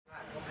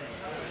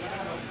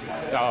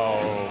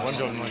Ciao,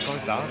 buongiorno, come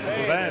sta?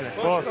 Tutto bene?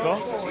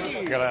 Posso?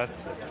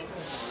 Grazie.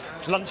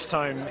 It's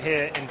lunchtime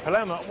here in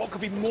Palermo. What could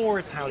be more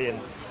Italian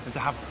than to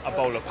have a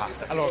bowl of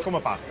pasta? Allora,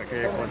 come pasta?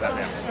 Che cosa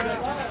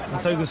abbiamo? And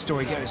so the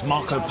story goes,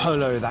 Marco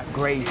Polo, that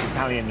great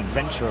Italian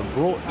adventurer,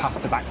 brought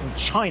pasta back from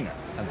China.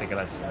 Tante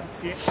grazie.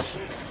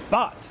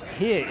 But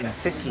here in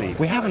Sicily,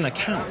 we have an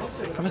account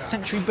from a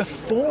century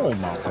before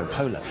Marco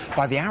Polo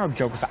by the Arab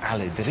geographer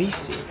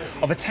Al-Idrisi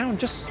of a town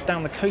just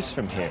down the coast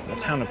from here, the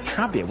town of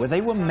Trabia, where they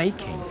were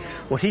making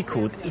what he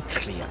called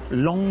itlia,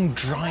 long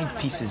dried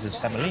pieces of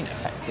semolina,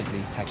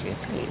 effectively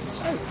tagliatelle.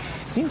 So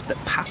it seems that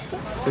pasta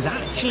was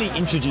actually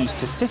introduced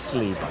to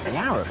Sicily by the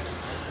Arabs.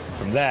 And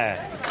from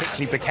there, it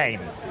quickly became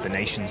the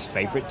nation's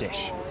favourite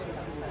dish.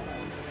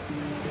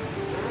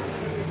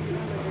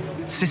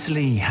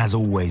 Sicily has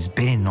always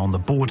been on the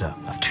border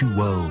of two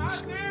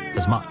worlds,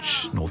 as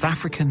much North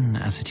African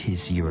as it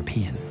is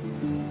European.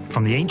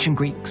 From the ancient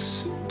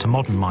Greeks to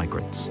modern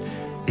migrants,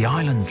 the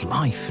island's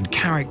life and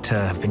character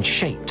have been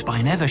shaped by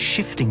an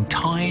ever-shifting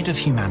tide of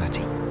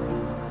humanity.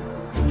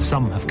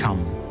 Some have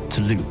come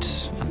to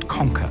loot and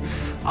conquer,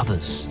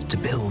 others to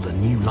build a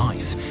new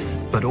life,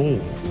 but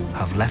all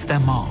have left their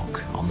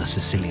mark on the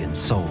Sicilian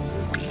soul.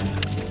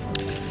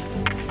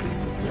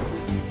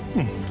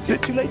 Is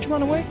it too late to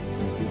run away?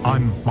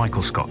 I'm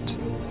Michael Scott.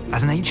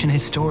 As an ancient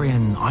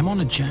historian, I'm on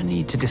a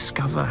journey to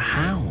discover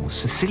how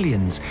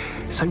Sicilians,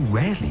 so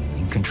rarely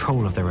in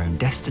control of their own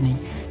destiny,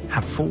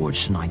 have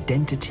forged an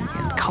identity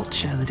and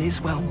culture that is,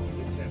 well,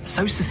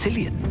 so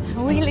Sicilian.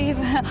 We live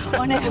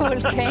on a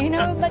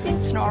volcano, but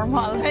it's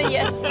normal,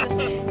 yes.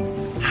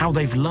 How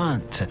they've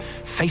learnt to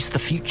face the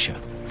future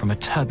from a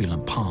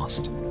turbulent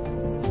past.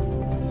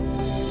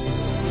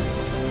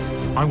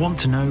 I want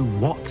to know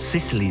what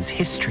Sicily's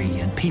history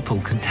and people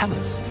can tell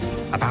us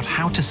about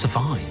how to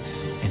survive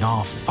in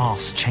our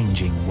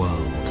fast-changing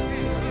world.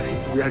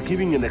 We are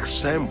giving an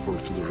example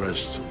to the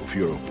rest of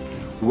Europe.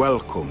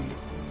 Welcome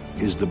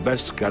is the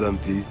best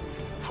guarantee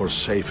for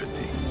safety.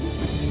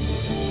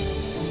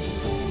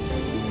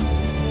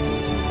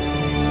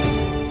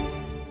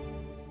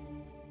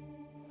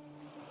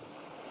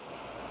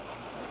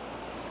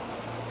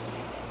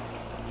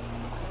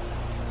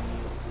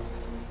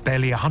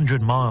 Barely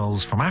 100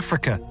 miles from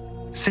Africa,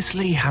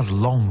 Sicily has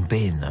long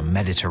been a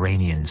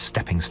Mediterranean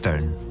stepping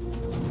stone.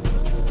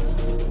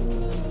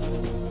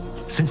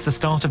 Since the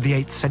start of the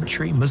 8th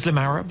century, Muslim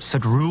Arabs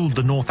had ruled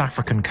the North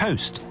African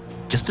coast,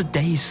 just a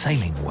day's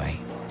sailing away.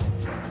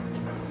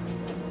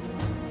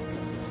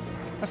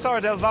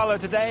 Massara del Vallo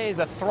today is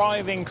a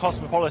thriving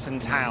cosmopolitan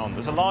town.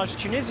 There's a large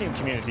Tunisian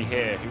community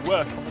here who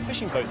work on the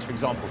fishing boats, for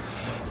example.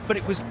 But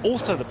it was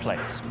also the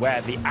place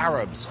where the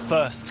Arabs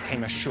first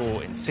came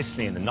ashore in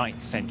Sicily in the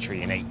 9th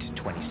century in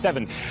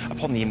 827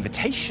 upon the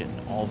invitation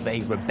of a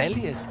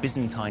rebellious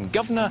Byzantine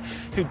governor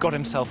who got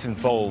himself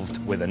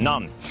involved with a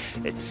nun.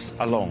 It's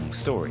a long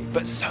story,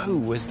 but so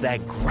was their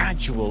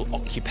gradual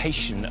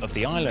occupation of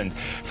the island,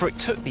 for it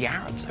took the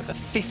Arabs over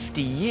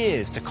 50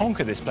 years to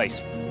conquer this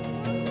place.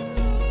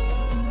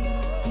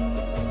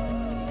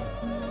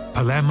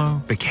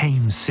 Palermo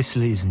became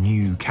Sicily's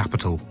new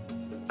capital.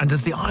 And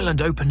as the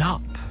island opened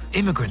up,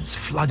 immigrants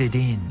flooded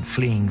in,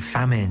 fleeing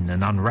famine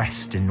and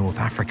unrest in North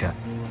Africa.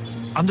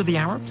 Under the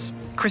Arabs,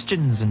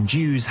 Christians and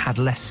Jews had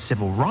less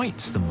civil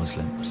rights than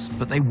Muslims,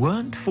 but they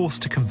weren't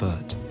forced to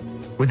convert.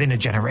 Within a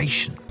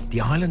generation,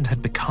 the island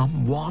had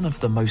become one of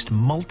the most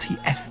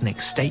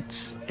multi-ethnic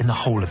states in the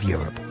whole of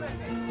Europe.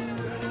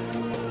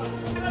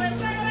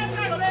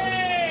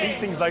 These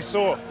things I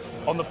saw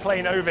on the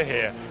plane over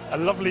here. A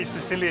lovely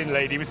Sicilian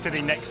lady was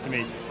sitting next to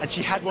me, and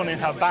she had one in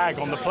her bag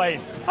on the plane.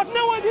 I've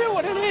no idea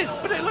what it is,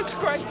 but it looks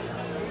great.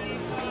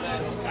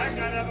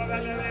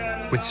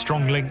 With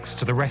strong links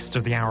to the rest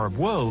of the Arab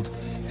world,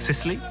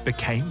 Sicily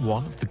became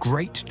one of the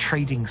great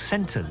trading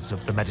centres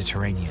of the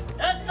Mediterranean.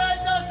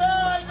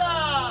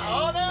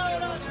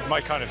 This is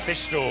my kind of fish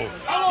stall.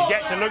 You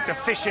get to look the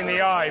fish in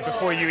the eye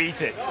before you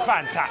eat it.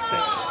 Fantastic.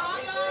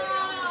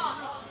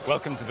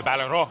 Welcome to the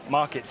Ballarò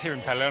markets here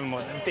in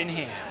Palermo. They've been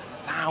here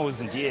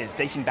 1,000 years,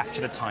 dating back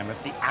to the time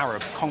of the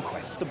Arab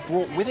conquest, that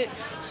brought with it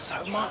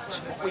so much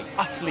of what we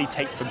utterly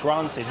take for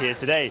granted here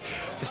today.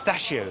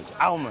 Pistachios,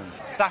 almond,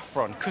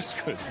 saffron,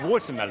 couscous,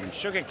 watermelon,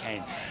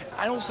 sugarcane,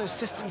 and also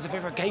systems of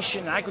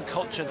irrigation and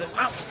agriculture that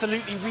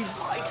absolutely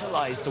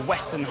revitalized the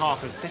western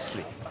half of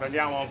Sicily.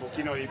 Prendiamo un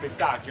pochino di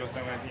pistacchio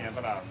stamattina,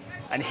 bravo.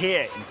 And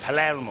here in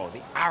Palermo,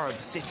 the Arab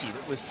city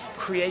that was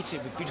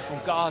created with beautiful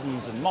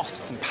gardens and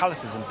mosques and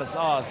palaces and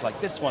bazaars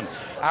like this one.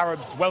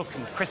 Arabs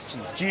welcomed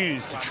Christians,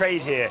 Jews to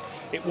trade here.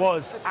 It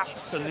was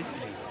absolutely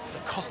the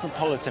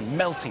cosmopolitan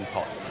melting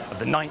pot of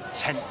the 9th,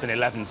 10th and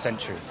 11th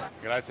centuries.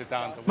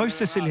 Most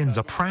Sicilians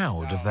are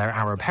proud of their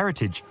Arab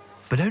heritage,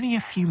 but only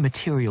a few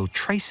material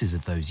traces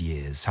of those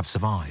years have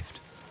survived.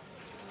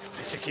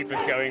 This should keep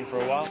us going for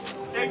a while.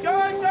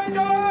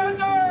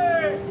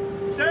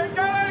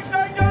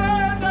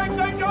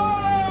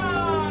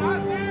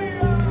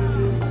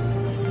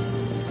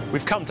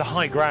 We've come to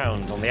high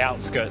ground on the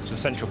outskirts of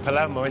central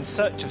Palermo in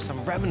search of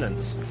some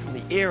remnants from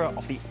the era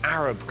of the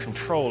Arab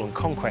control and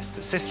conquest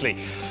of Sicily.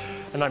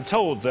 And I'm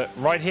told that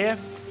right here,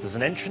 there's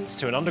an entrance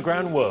to an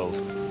underground world.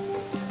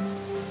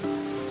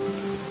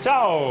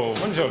 Ciao,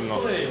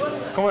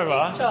 buongiorno. Come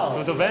va? Ciao.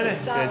 Tutto bene?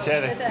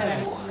 Piacere.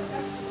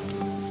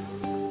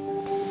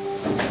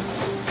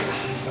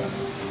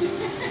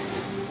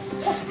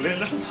 Possibly a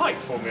little tight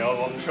for me on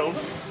one shoulder.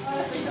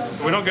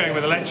 We're not going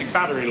with electric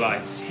battery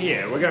lights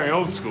here. We're going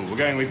old school. We're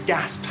going with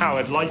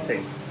gas-powered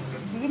lighting.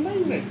 This is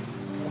amazing.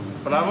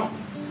 Bravo.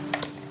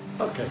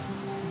 Okay.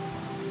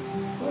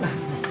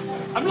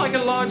 I'm like a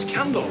large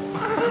candle.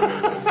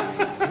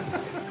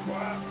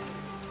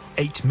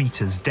 8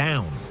 meters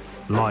down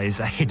lies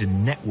a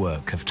hidden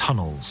network of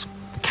tunnels,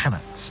 the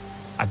canats,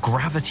 a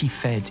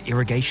gravity-fed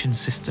irrigation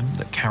system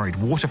that carried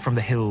water from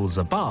the hills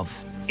above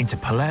into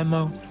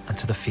Palermo and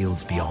to the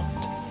fields beyond.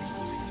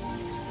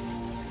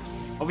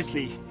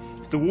 Obviously,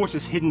 if the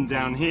water's hidden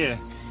down here,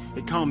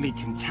 it can't be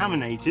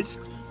contaminated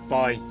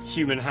by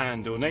human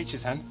hand or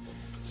nature's hand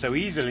so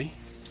easily.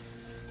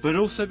 But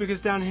also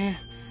because down here,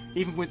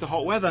 even with the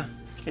hot weather,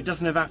 it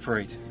doesn't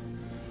evaporate.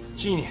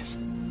 Genius.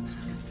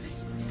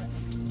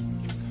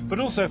 But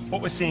also,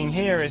 what we're seeing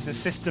here is a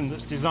system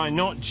that's designed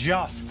not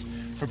just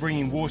for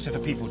bringing water for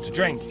people to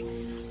drink,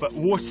 but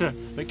water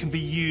that can be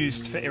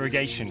used for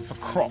irrigation, for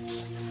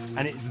crops.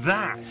 And it's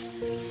that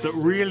that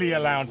really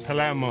allowed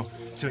Palermo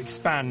to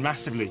expand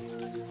massively.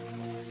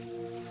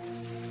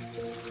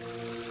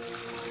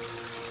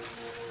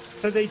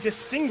 So they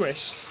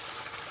distinguished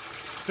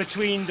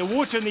between the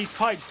water in these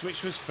pipes,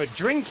 which was for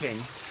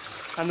drinking,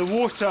 and the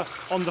water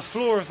on the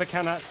floor of the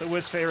canat that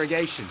was for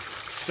irrigation.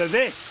 So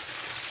this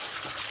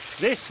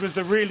was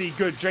the really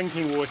good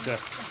drinking water.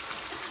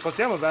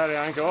 Possiamo bere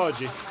anche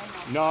oggi?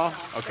 No?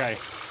 Okay.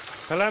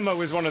 Palermo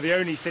was one of the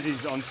only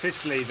cities on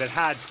Sicily that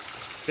had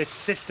this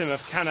system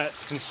of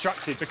canats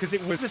constructed because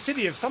it was a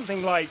city of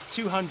something like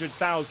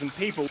 200,000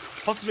 people,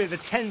 possibly the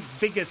 10th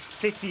biggest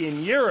city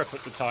in Europe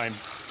at the time.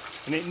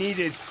 And it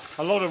needed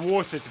a lot of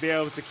water to be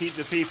able to keep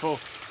the people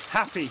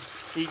happy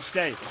each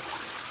day.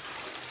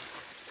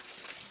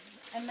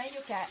 È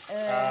meglio che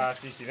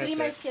sì,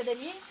 prima il piede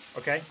lì,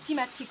 Okay. ti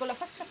metti con la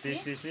faccia qui,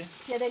 Sì.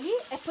 piede lì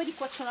e poi di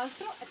qua c'è un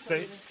altro. E So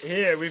poi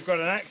here we've got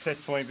an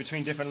access point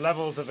between different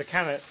levels of the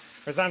canat.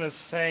 Rosanna's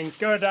saying,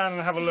 go down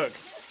and have a look.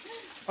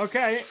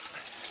 Okay,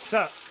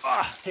 so,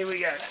 here we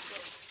go.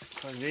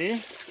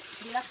 Così.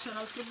 di là c'è un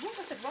altro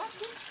buco se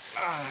guardi.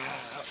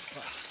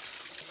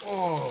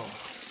 Oh.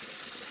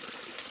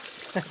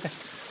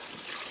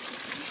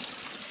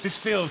 This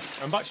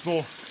feels a much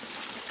more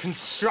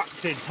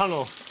constructed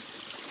tunnel.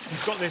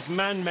 You've got this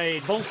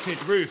man-made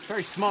vaulted roof,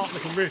 very smart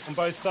looking roof on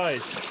both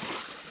sides.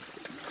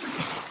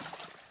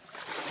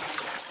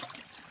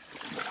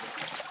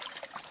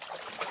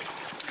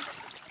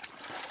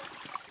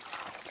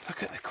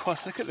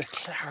 Look at the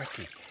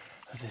clarity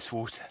of this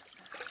water.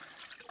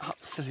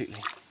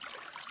 Absolutely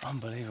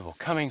unbelievable.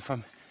 Coming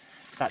from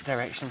that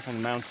direction, from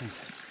the mountains,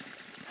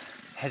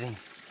 heading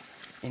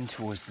in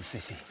towards the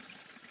city.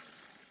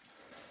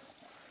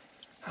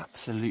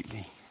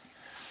 Absolutely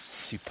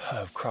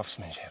superb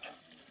craftsmanship.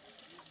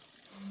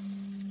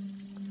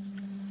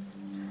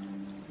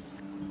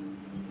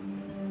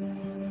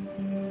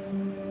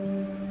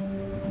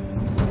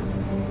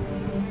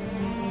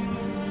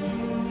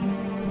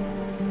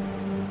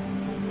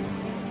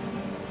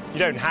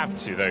 You don't have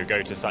to, though,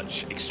 go to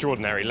such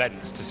extraordinary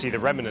lengths to see the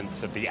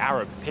remnants of the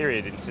Arab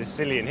period in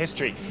Sicilian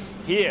history.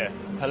 Here,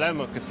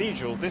 Palermo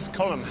Cathedral, this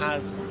column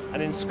has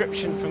an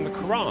inscription from the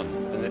Quran,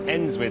 and it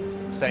ends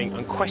with saying,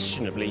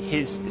 unquestionably,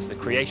 His is the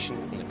creation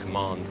and the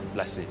command,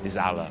 blessed is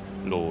Allah,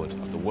 Lord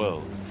of the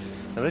world.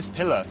 Now, this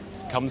pillar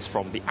comes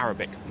from the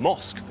Arabic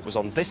mosque that was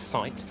on this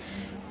site,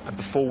 and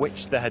before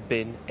which there had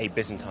been a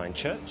Byzantine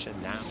church,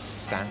 and now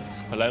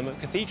stands Palermo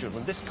Cathedral.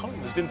 And this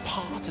column has been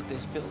part of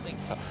this building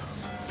for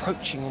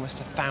approaching almost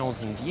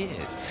 1,000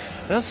 years.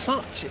 And as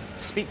such, it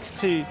speaks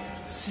to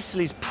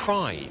Sicily's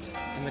pride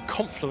in the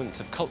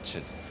confluence of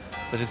cultures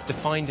that has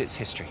defined its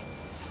history.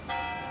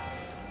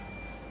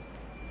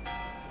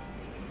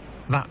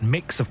 That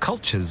mix of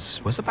cultures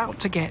was about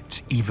to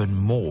get even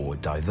more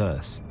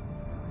diverse.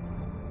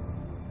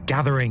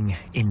 Gathering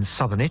in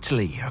southern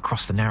Italy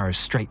across the narrow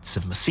straits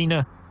of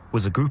Messina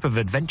was a group of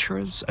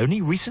adventurers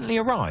only recently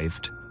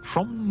arrived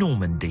from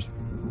Normandy.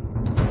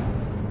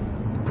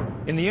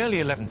 In the early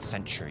 11th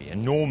century, a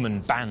Norman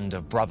band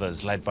of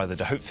brothers led by the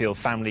de Hauteville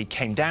family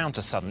came down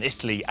to southern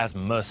Italy as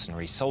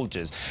mercenary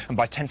soldiers, and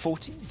by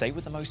 1040 they were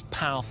the most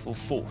powerful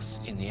force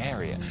in the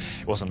area.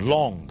 It wasn't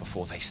long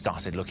before they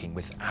started looking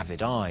with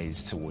avid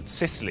eyes towards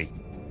Sicily.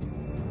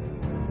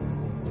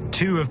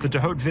 Two of the de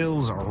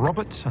Hautevilles,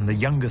 Robert and the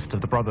youngest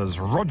of the brothers,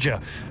 Roger,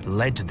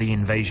 led the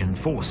invasion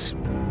force.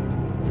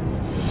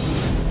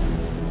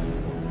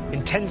 In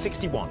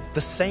 1061,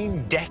 the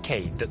same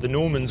decade that the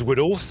Normans would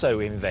also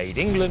invade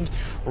England,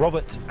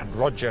 Robert and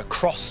Roger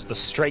crossed the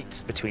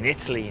straits between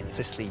Italy and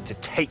Sicily to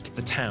take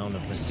the town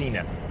of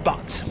Messina.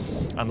 But,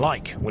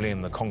 unlike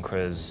William the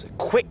Conqueror's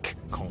quick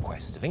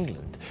conquest of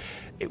England,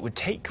 it would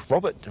take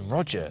Robert and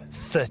Roger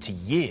 30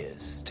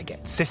 years to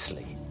get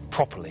Sicily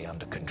properly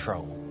under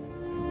control.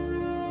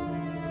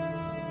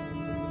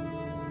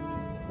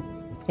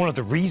 One of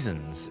the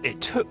reasons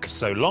it took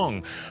so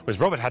long was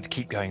Robert had to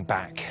keep going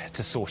back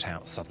to sort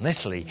out southern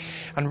Italy.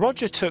 And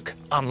Roger took,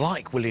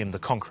 unlike William the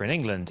Conqueror in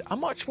England, a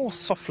much more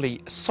softly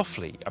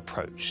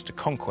approach to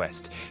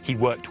conquest. He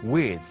worked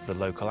with the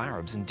local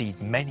Arabs. Indeed,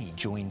 many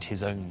joined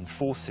his own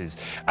forces.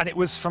 And it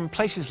was from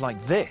places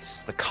like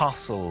this, the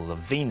castle of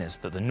Venus,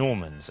 that the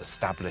Normans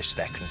established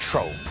their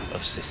control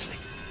of Sicily.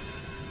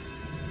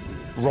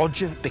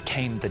 Roger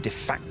became the de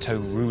facto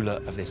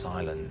ruler of this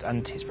island,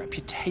 and his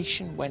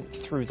reputation went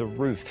through the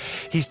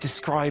roof. He's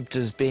described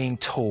as being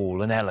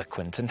tall and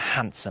eloquent and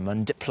handsome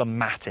and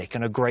diplomatic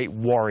and a great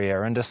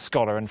warrior and a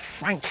scholar, and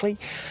frankly,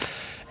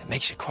 it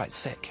makes you quite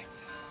sick.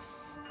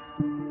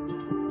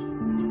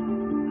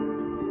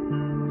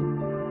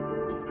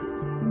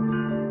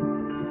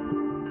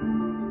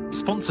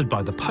 Sponsored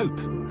by the Pope,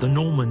 the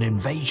Norman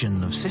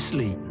invasion of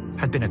Sicily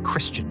had been a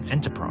Christian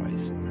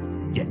enterprise.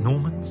 Yet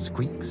Normans,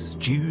 Greeks,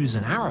 Jews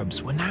and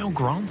Arabs were now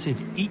granted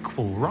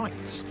equal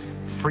rights,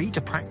 free to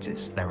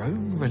practice their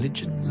own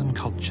religions and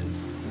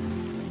cultures.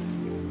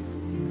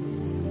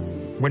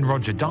 When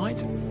Roger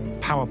died,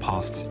 power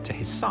passed to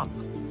his son.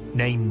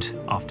 Named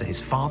after his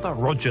father,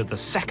 Roger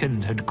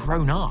II had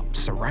grown up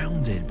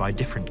surrounded by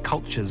different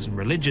cultures and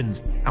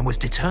religions and was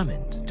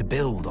determined to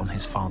build on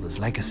his father's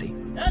legacy.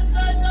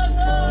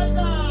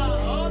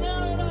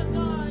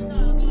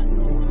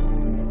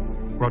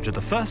 Roger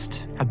I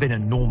had been a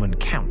Norman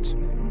count.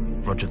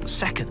 Roger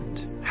II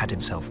had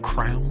himself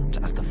crowned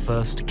as the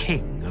first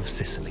king of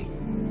Sicily.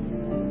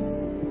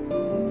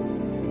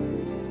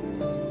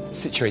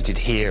 Situated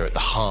here at the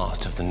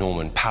heart of the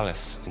Norman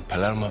palace in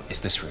Palermo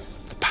is this room,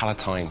 the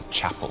Palatine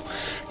Chapel,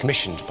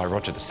 commissioned by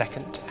Roger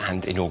II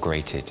and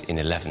inaugurated in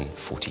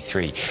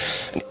 1143.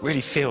 And it really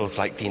feels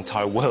like the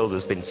entire world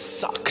has been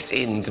sucked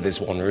into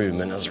this one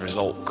room and as a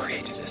result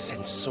created a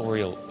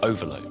sensorial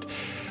overload.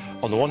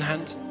 On the one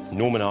hand,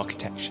 Norman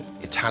architecture,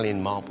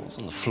 Italian marbles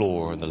on the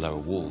floor and the lower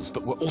walls,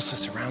 but we're also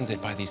surrounded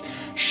by these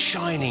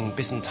shining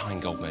Byzantine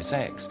gold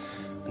mosaics,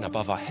 and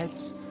above our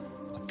heads,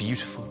 a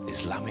beautiful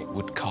Islamic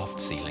wood-carved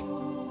ceiling.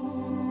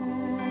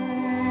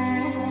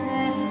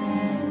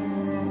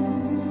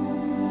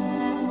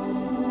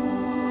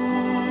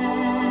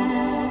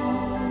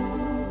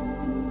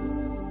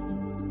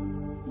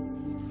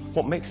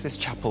 What makes this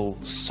chapel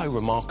so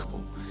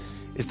remarkable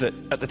is that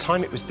at the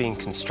time it was being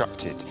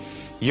constructed,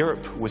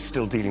 Europe was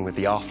still dealing with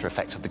the after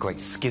effects of the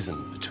great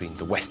schism between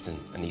the Western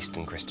and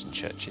Eastern Christian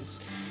churches.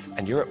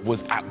 And Europe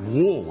was at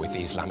war with the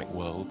Islamic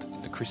world,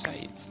 the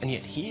Crusades. And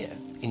yet here,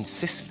 in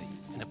Sicily,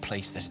 in a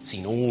place that had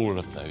seen all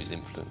of those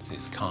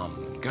influences come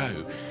and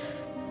go,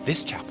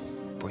 this chapel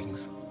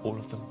brings all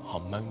of them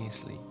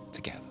harmoniously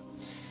together.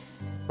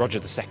 Roger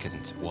II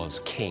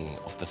was king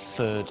of the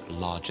third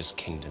largest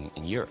kingdom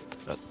in Europe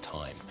at the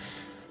time.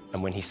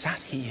 And when he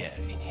sat here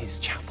in his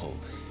chapel,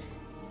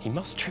 he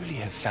must truly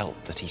have felt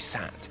that he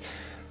sat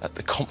at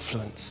the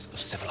confluence of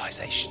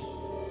civilization.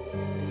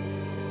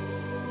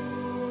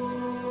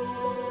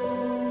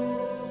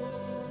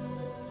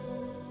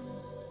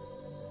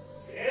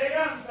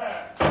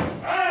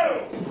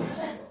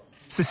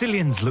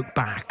 Sicilians look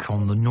back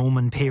on the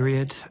Norman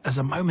period as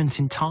a moment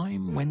in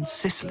time when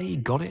Sicily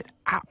got it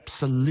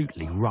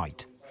absolutely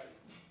right.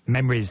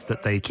 Memories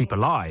that they keep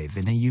alive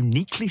in a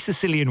uniquely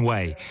Sicilian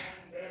way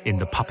in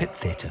the puppet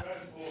theatre.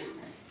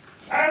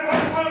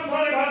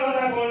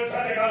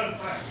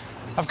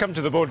 I've come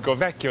to the Borgo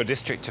Vecchio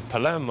district of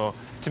Palermo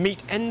to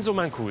meet Enzo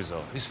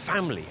Mancuso, whose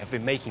family have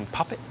been making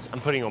puppets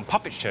and putting on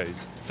puppet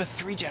shows for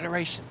 3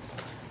 generations.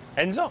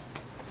 Enzo?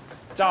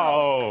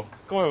 Ciao!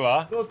 Come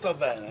va? Tutto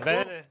bene.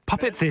 Bene.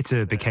 Puppet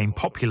theatre became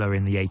popular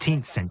in the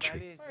 18th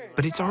century,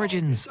 but its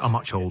origins are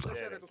much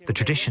older. The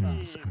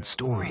traditions and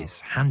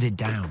stories handed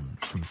down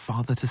from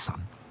father to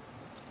son.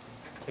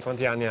 E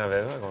quanti anni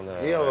aveva?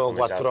 Io avevo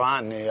 4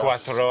 anni.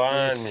 4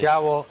 anni.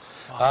 Iniziavo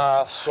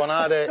a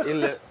suonare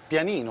il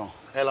pianino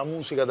e la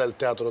musica del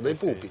teatro dei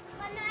pupi.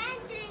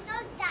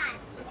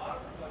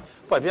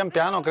 Poi pian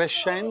piano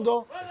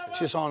crescendo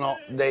ci sono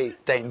dei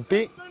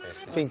tempi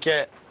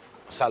finché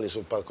sali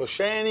sul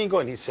palcoscenico,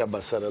 inizi a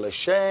abbassare le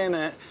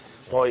scene,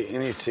 poi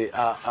inizi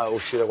a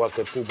uscire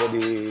qualche pupo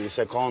di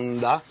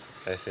seconda,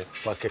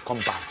 qualche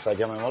comparsa,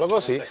 chiamiamolo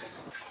così.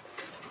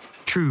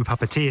 True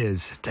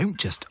puppeteers don't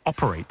just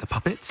operate the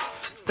puppets,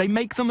 they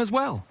make them as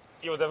well.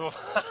 Io devo...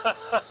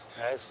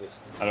 Sì.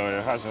 Allora,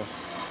 io faccio...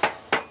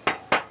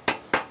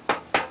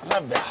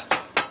 Arrabbiato.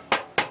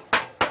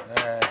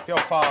 Più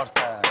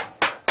forte.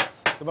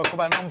 Ti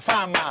preoccupare, non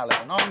fa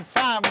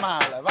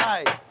male,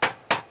 vai.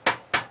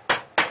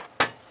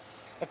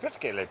 E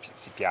perché le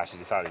si piace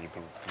di fare gli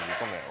pupi?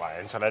 È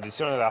una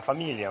tradizione della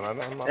famiglia, ma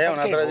è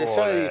una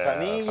tradizione di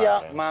famiglia,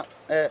 fare? ma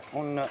è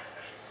un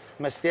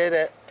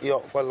mestiere, io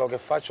quello che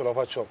faccio lo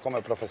faccio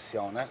come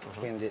professione,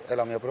 quindi è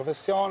la mia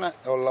professione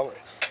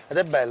ed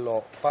è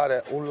bello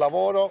fare un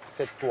lavoro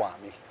che tu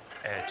ami.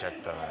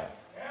 Certamente.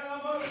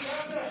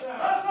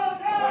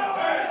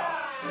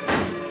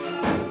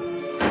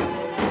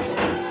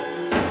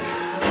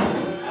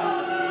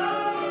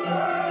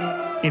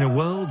 In a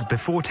world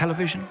before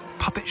television,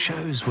 puppet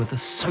shows were the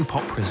soap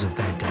operas of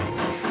their day.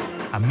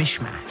 a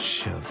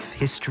mishmash of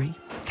history,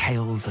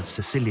 tales of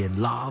Sicilian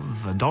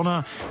love and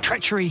honour,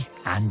 treachery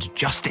and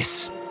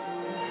justice.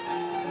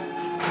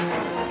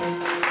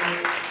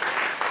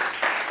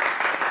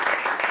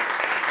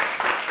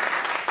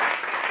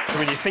 So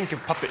when you think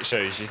of puppet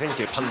shows, you think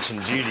of Punch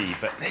and Judy,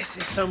 but this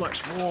is so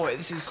much more.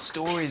 This is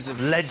stories of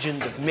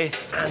legend, of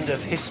myth and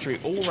of history,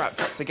 all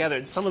wrapped up together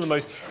in some of the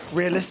most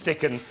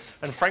realistic and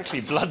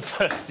frankly,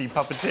 bloodthirsty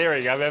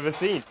puppeteering I've ever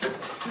seen.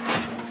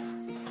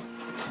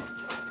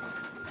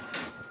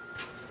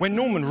 When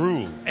Norman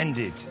rule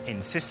ended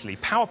in Sicily,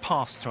 power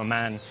passed to a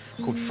man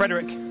called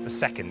Frederick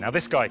II. Now,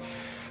 this guy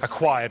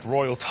acquired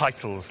royal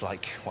titles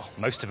like, well,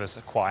 most of us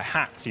acquire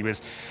hats. He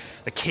was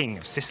the king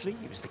of Sicily,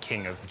 he was the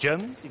king of the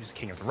Germans, he was the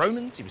king of the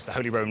Romans, he was the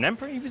Holy Roman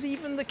Emperor, he was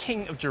even the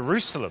king of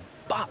Jerusalem.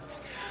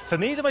 But for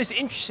me, the most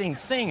interesting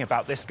thing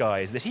about this guy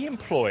is that he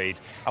employed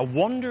a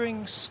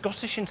wandering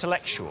Scottish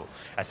intellectual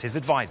as his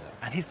advisor,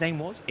 and his name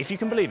was, if you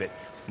can believe it,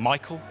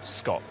 Michael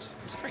Scott.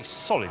 It was a very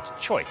solid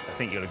choice, I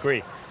think you'll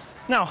agree.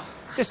 Now,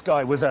 this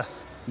guy was a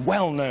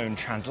well-known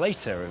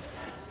translator of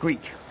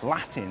Greek,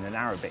 Latin and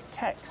Arabic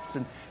texts,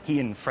 and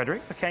he and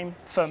Frederick became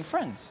firm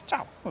friends.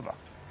 Ciao, come va?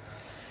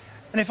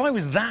 And if I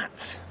was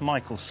that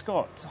Michael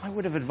Scott, I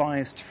would have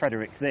advised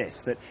Frederick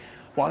this, that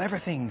while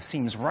everything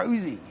seems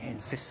rosy in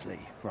Sicily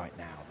right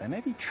now, there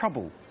may be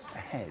trouble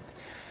ahead.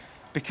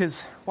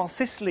 Because while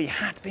Sicily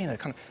had been a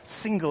kind of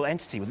single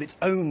entity with its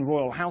own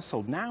royal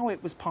household, now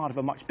it was part of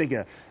a much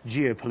bigger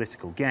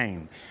geopolitical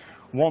game.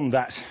 One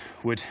that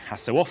would,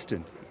 as so often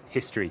in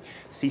history,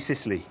 see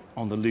Sicily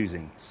on the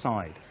losing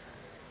side.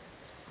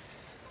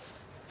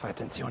 Fai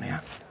attenzione, eh?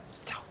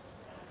 Ciao.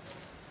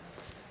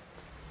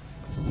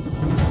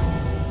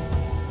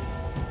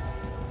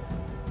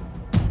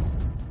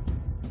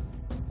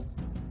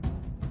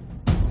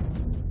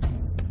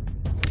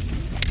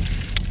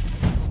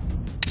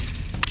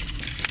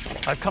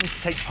 I've come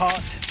to take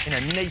part in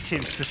a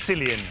native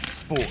Sicilian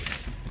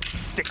sport,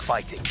 stick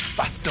fighting,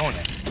 bastone.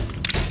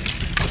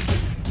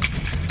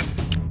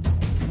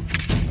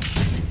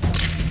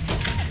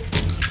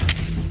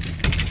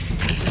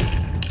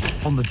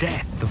 On the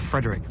death of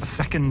Frederick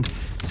II,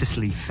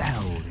 Sicily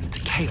fell into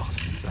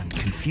chaos and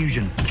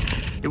confusion.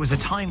 It was a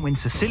time when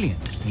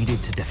Sicilians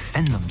needed to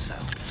defend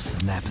themselves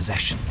and their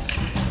possessions.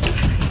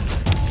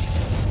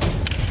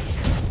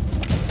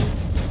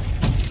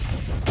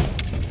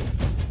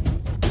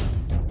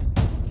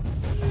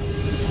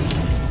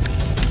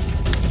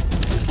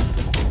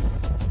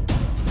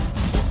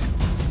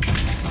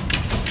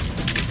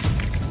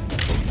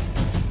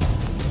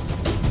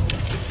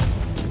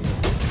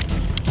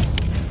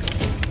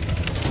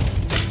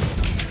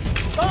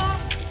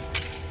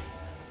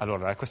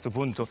 Allora, a questo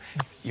punto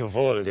io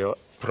voglio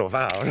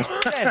provare.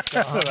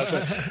 Certo.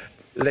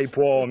 Lei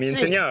può mi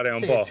insegnare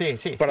un po'?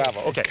 Sì.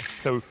 Bravo. Okay,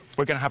 so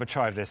we're going to have a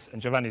try of this,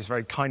 and Giovanni's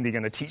very kindly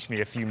going to teach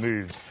me a few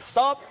moves.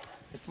 Stop.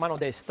 Mano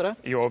destra.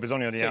 Io ho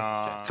bisogno di...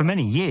 For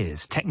many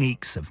years,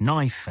 techniques of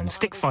knife and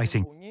stick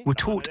fighting were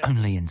taught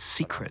only in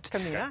secret,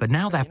 but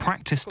now they're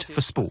practiced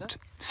for sport,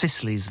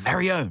 Sicily's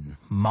very own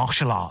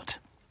martial art.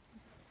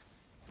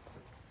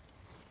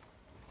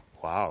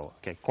 Wow,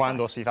 okay.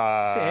 Quando si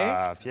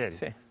fa a piedi?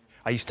 Sì.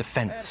 I used to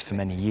fence for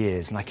many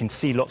years, and I can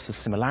see lots of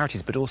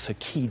similarities, but also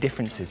key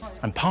differences.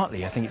 And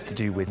partly, I think it's to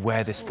do with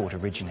where this sport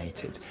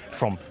originated,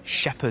 from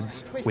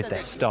shepherds with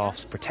their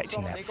staffs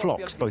protecting their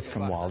flocks, both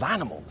from wild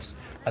animals,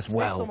 as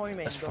well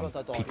as from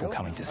people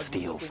coming to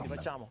steal from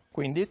them.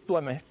 Quindi tu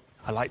a me.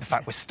 I like the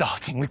fact we're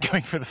starting with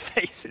going for the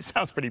face. It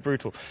sounds pretty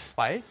brutal.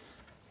 Vai.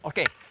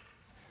 Ok.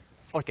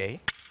 Ok.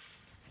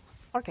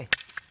 Ok.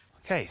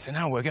 Okay, so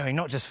now we're going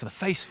not just for the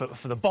face, but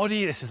for the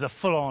body. This is a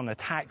full-on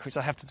attack, which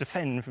I have to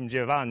defend from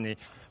Giovanni.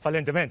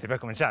 Valentemente, per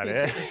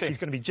cominciare. Sì. He's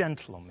going to be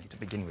gentle on me to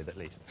begin with, at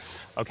least.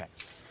 Okay.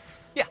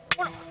 Via.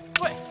 1,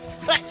 2,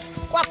 3,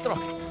 4,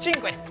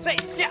 5,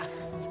 6, via.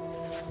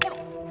 1, 2,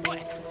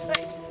 3,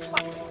 4,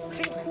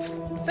 5,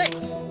 6.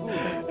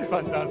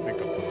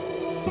 Fantastico.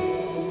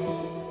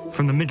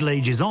 From the Middle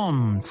Ages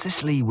on,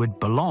 Sicily would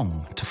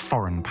belong to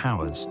foreign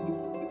powers,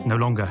 no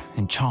longer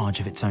in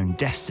charge of its own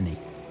destiny.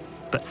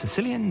 But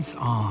Sicilians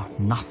are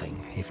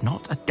nothing if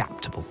not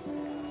adaptable.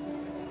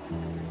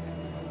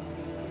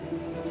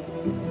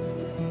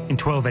 In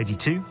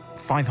 1282,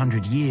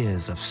 500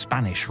 years of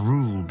Spanish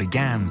rule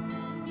began,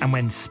 and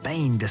when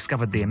Spain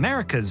discovered the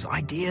Americas,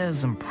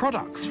 ideas and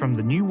products from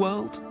the New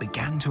World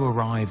began to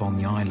arrive on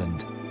the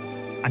island.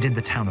 And in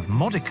the town of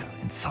Modica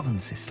in southern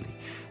Sicily,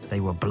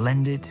 they were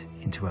blended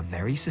into a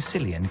very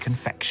Sicilian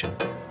confection.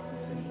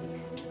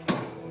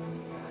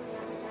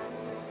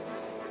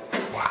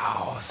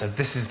 So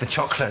this is the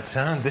chocolate,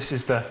 huh? This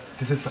is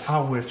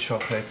our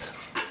chocolate.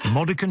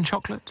 Modican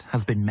chocolate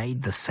has been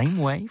made the same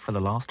way for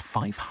the last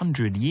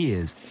 500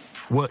 years,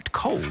 worked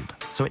cold,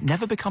 so it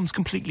never becomes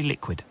completely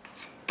liquid.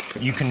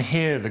 You can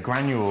hear the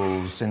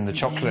granules in the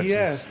chocolate.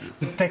 Yes,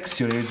 the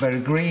texture is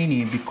very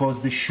grainy because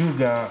the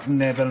sugar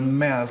never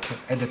melts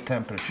at the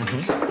temperature.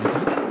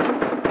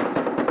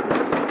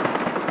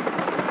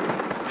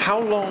 How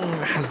long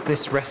has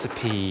this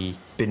recipe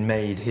been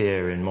made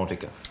here in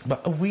Modica?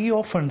 But we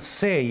often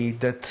say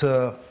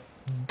that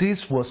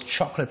this was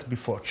chocolate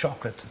before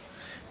chocolate,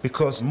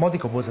 because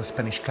Modica was a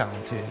Spanish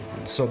county.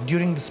 So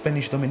during the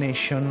Spanish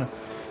domination,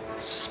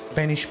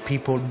 Spanish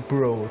people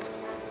brought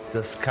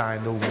this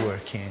kind of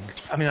working.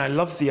 I mean, I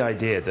love the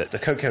idea that the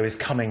cocoa is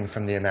coming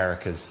from the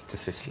Americas to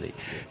Sicily.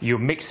 You're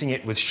mixing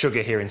it with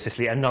sugar here in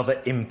Sicily,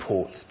 another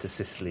import to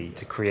Sicily,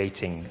 to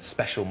creating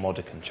special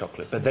Modican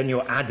chocolate. But then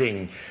you're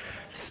adding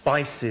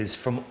spices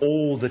from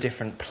all the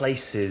different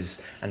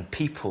places and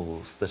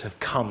peoples that have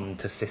come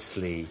to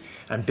Sicily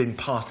and been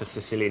part of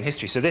Sicilian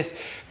history. So this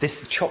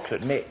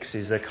chocolate mix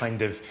is a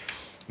kind of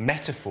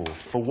metaphor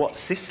for what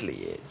Sicily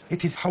is.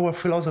 It is our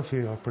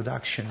philosophy of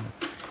production.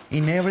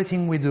 In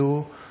everything we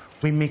do,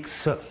 we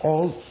mix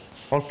all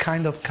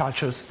kind of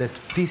cultures that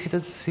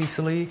visited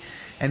Sicily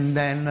and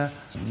then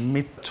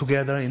meet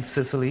together in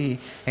Sicily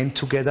and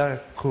together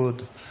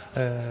could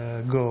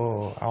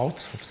go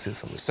out of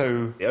Sicily.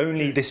 So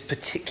only this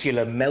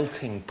particular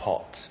melting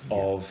pot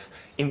of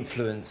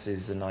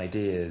influences and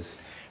ideas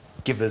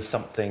give us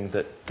something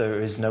that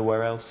there is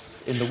nowhere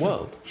else in the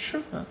world.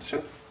 Sure,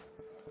 sure.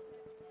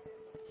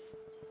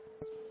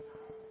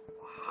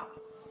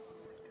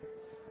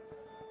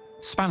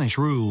 Spanish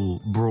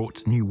rule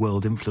brought New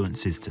World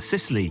influences to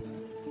Sicily,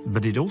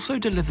 but it also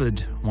delivered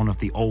one of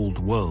the Old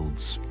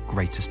World's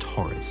greatest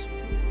horrors.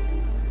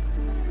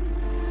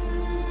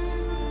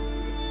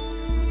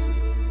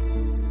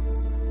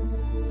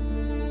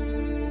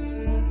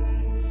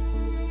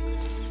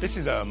 This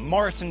is a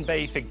Moreton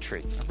Bay fig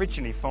tree,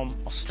 originally from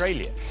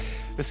Australia.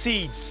 The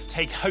seeds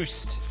take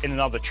host in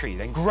another tree,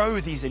 then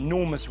grow these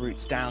enormous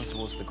roots down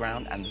towards the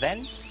ground and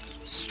then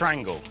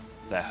strangle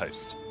their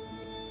host.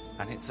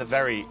 And it's a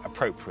very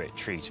appropriate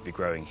tree to be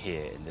growing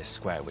here in this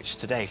square, which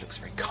today looks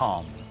very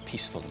calm, and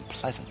peaceful and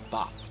pleasant.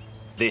 But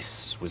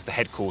this was the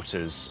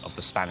headquarters of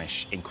the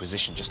Spanish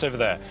Inquisition, just over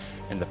there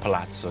in the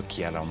Palazzo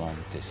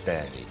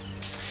Chiaramonte.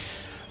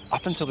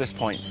 Up until this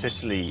point,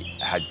 Sicily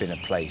had been a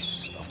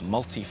place of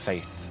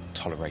multi-faith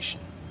toleration,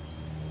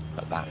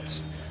 but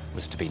that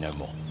was to be no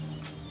more.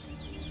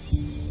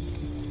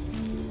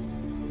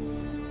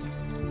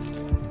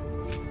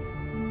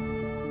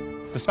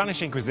 The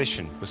Spanish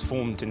Inquisition was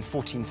formed in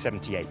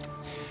 1478,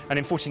 and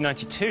in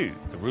 1492,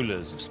 the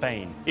rulers of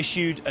Spain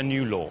issued a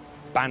new law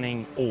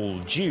banning all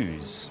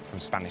Jews from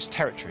Spanish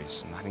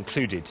territories, and that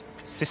included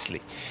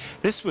Sicily.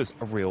 This was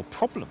a real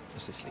problem for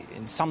Sicily.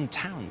 In some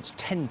towns,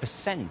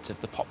 10% of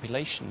the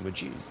population were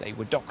Jews. They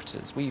were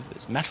doctors,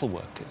 weavers, metal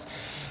workers,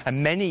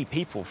 and many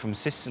people from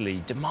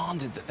Sicily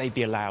demanded that they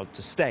be allowed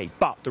to stay.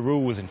 But the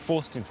rule was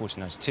enforced in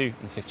 1492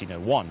 and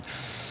 1501.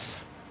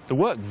 The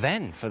work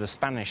then for the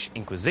Spanish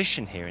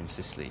Inquisition here in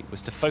Sicily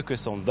was to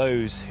focus on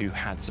those who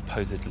had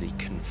supposedly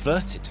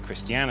converted to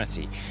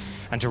Christianity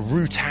and to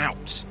root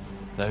out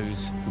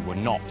those who were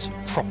not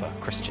proper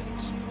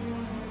Christians.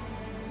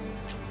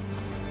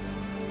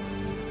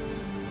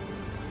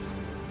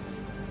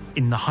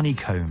 In the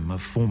honeycomb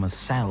of former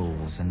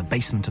cells in the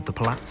basement of the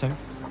palazzo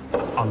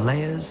are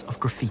layers of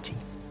graffiti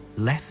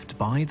left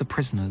by the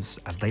prisoners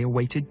as they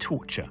awaited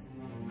torture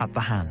at the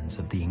hands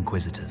of the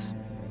inquisitors.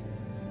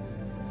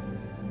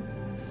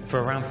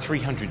 For around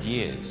 300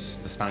 years,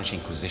 the Spanish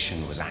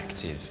Inquisition was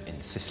active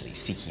in Sicily,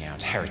 seeking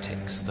out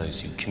heretics,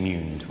 those who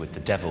communed with the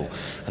devil,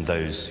 and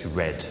those who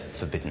read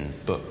forbidden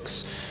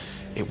books.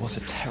 It was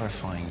a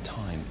terrifying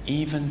time.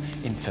 Even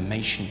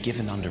information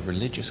given under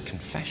religious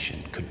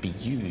confession could be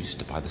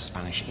used by the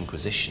Spanish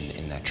Inquisition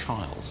in their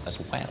trials, as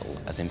well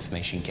as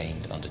information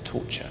gained under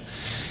torture.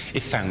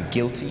 If found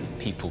guilty,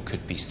 people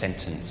could be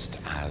sentenced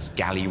as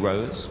galley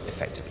rowers,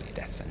 effectively a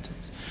death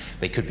sentence.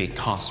 They could be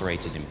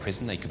incarcerated in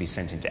prison, they could be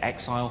sent into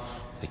exile,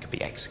 or they could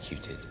be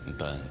executed and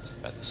burned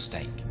at the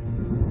stake.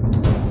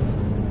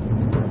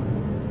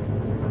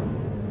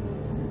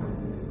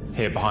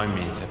 Here behind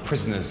me, the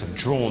prisoners have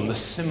drawn the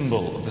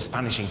symbol of the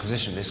Spanish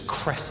Inquisition, this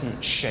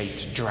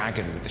crescent-shaped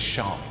dragon with the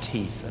sharp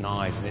teeth and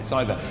eyes, and it's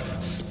either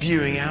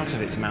spewing out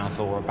of its mouth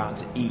or about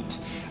to eat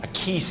a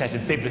key set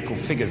of biblical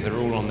figures that are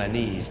all on their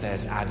knees.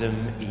 There's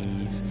Adam,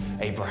 Eve,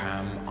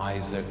 Abraham,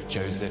 Isaac,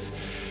 Joseph.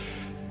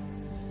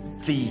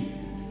 The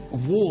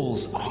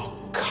walls are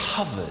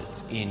covered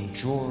in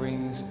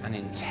drawings and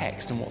in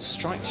text, and what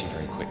strikes you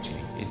very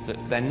quickly is that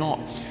they're not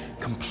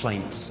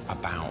complaints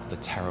about the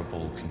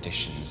terrible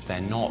conditions. They're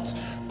not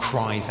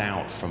cries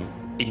out from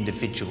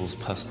individuals'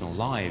 personal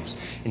lives.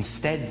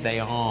 Instead,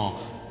 they are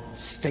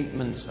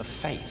statements of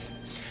faith.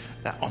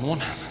 Now, on one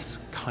hand, that's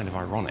kind of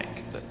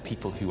ironic that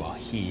people who are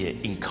here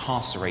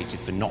incarcerated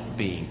for not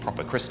being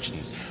proper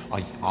Christians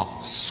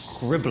are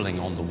scribbling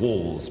on the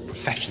walls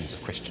professions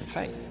of Christian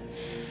faith.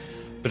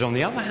 But on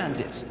the other hand,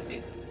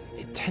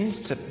 it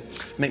tends to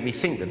make me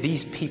think that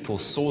these people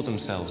saw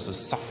themselves as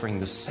suffering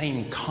the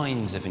same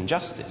kinds of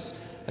injustice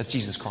as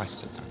Jesus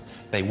Christ had done.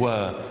 They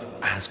were,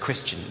 as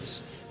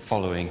Christians,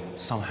 following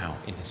somehow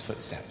in his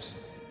footsteps.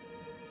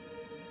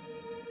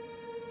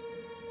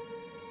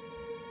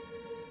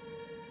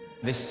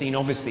 This scene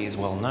obviously is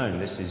well known.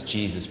 This is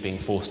Jesus being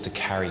forced to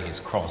carry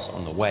his cross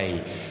on the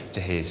way to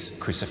his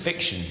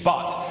crucifixion.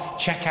 But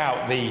check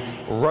out the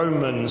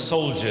Roman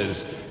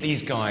soldiers.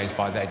 These guys,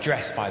 by their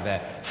dress, by their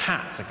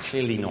hats, are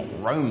clearly not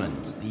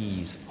Romans.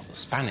 These are the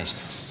Spanish.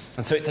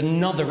 And so it's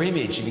another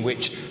image in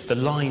which the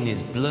line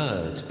is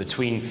blurred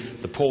between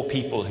the poor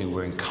people who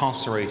were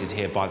incarcerated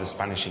here by the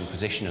Spanish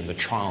Inquisition and the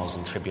trials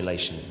and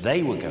tribulations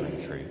they were going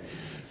through,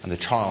 and the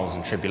trials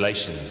and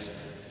tribulations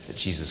that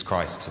Jesus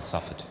Christ had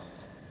suffered.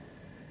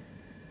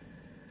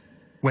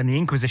 When the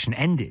Inquisition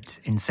ended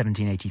in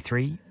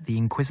 1783, the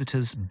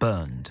inquisitors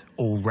burned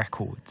all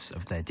records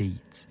of their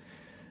deeds.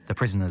 The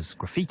prisoners'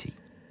 graffiti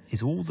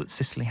is all that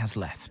Sicily has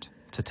left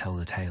to tell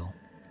the tale.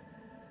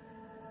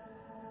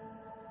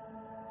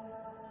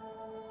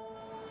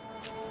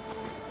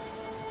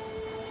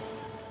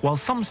 While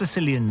some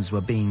Sicilians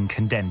were being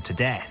condemned to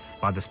death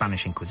by the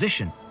Spanish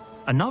Inquisition,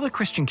 another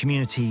Christian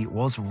community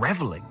was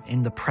reveling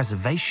in the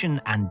preservation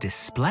and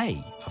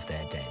display of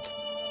their dead.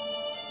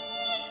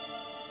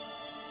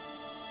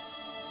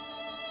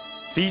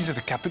 These are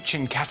the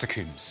Capuchin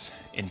catacombs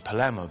in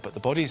Palermo, but the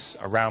bodies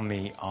around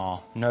me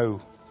are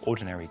no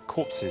ordinary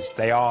corpses.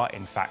 They are,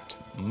 in fact,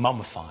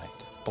 mummified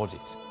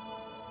bodies.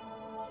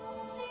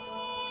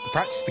 The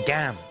practice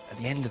began at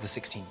the end of the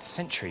 16th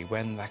century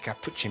when the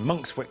Capuchin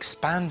monks were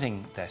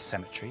expanding their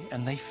cemetery,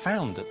 and they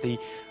found that the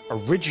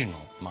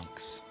original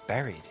monks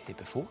buried here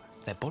before,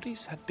 their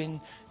bodies had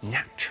been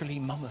naturally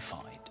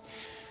mummified.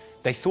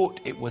 They thought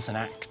it was an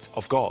act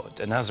of God,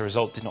 and as a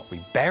result did not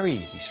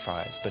rebury these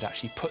friars, but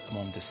actually put them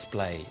on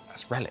display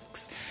as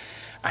relics,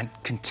 and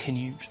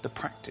continued the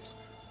practice.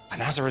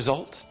 And as a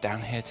result,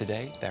 down here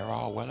today, there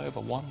are well over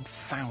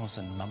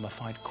 1,000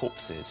 mummified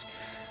corpses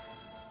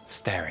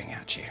staring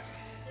at you.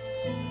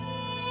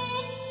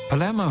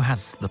 Palermo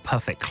has the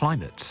perfect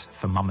climate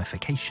for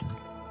mummification.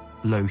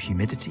 Low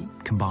humidity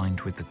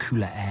combined with the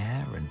cooler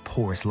air and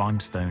porous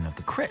limestone of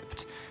the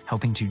crypt,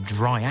 helping to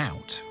dry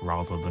out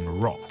rather than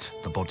rot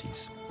the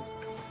bodies.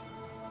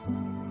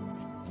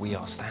 We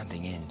are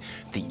standing in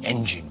the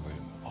engine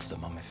room of the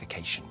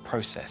mummification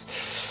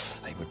process.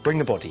 They would bring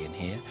the body in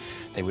here,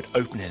 they would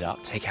open it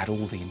up, take out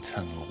all the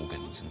internal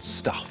organs and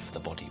stuff the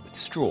body with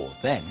straw.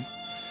 Then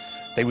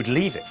they would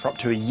leave it for up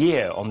to a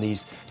year on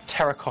these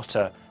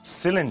terracotta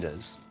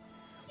cylinders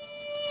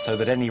so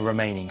that any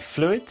remaining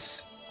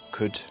fluids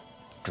could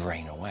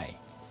drain away.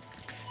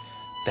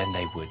 Then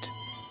they would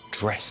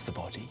dress the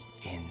body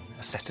in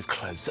a set of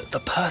clothes that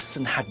the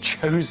person had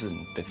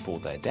chosen before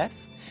their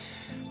death,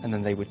 and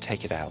then they would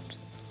take it out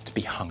to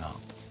be hung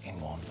up in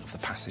one of the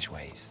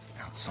passageways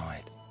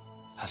outside.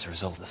 As a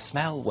result, the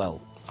smell,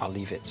 well, I'll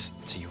leave it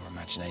to your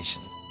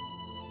imagination.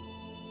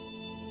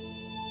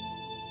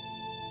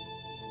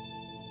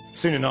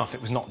 Soon enough,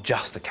 it was not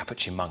just the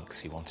Capuchin monks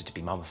who wanted to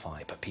be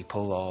mummified, but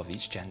people of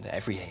each gender,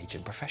 every age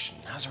and profession.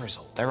 As a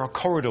result, there are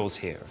corridors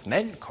here of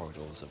men,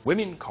 corridors of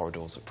women,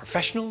 corridors of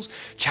professionals,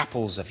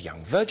 chapels of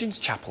young virgins,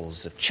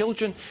 chapels of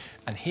children,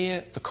 and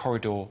here the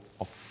corridor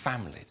of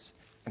families.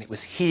 And it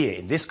was here,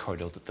 in this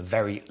corridor, that the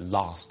very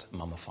last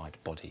mummified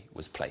body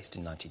was placed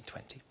in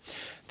 1920.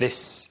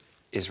 This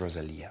is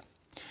Rosalia.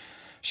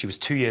 She was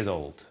 2 years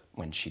old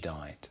when she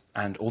died,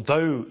 and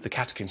although the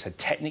catacombs had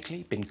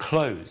technically been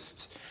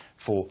closed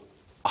for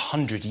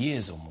 100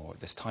 years or more at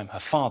this time, her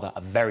father,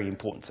 a very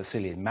important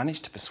Sicilian,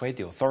 managed to persuade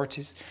the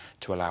authorities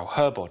to allow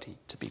her body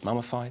to be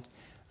mummified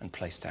and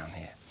placed down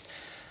here.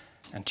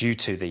 And due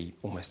to the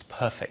almost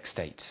perfect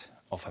state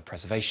of her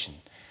preservation,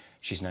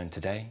 she's known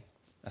today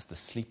as the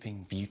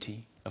Sleeping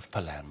Beauty of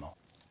Palermo.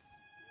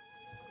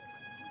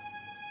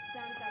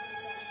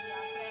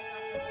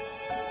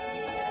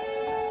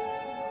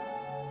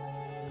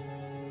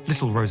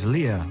 Little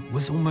Rosalia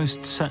was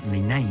almost certainly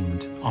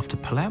named after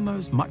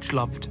Palermo's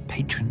much-loved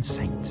patron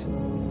saint,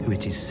 who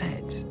it is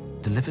said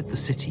delivered the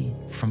city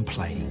from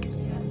plague.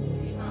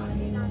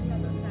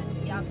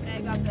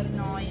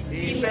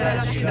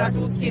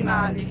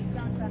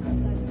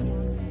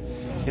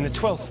 In the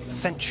 12th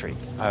century,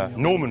 a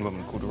Norman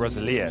woman called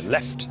Rosalia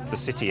left the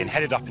city and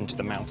headed up into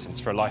the mountains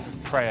for a life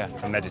of prayer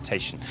and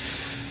meditation.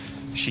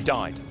 She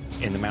died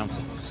in the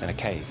mountains in a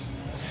cave.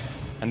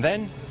 And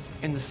then,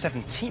 in the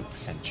 17th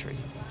century,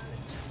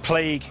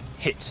 plague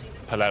hit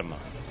Palermo.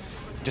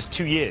 In just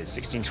 2 years,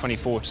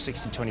 1624 to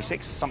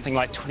 1626, something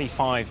like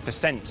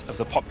 25% of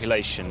the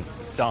population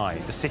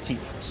died. The city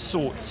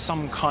sought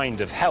some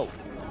kind of help.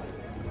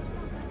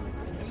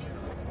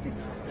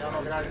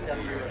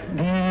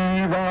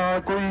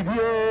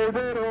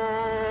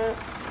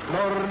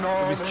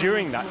 It was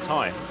during that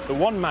time that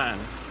one man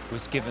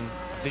was given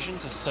a vision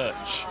to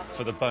search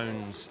for the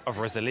bones of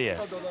Rosalia.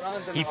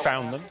 He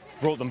found them,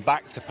 brought them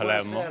back to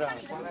Palermo.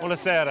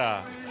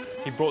 Buonasera.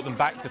 He brought them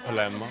back to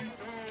Palermo,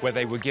 where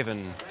they were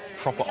given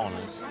proper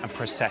honours and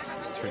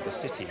processed through the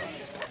city.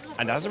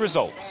 And as a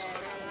result,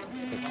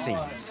 it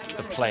seems,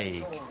 the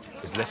plague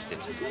was lifted.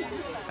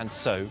 And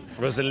so,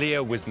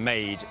 Rosalia was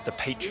made the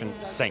patron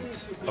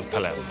saint of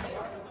Palermo.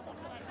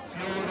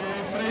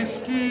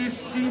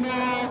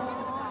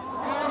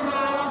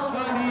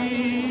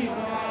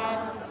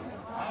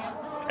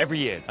 Every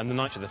year, on the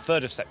night of the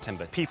 3rd of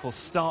September, people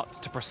start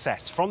to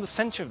process from the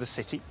centre of the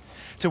city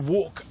to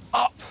walk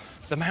up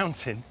the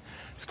mountain.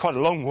 It's quite a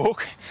long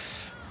walk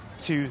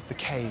to the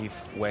cave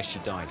where she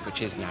died,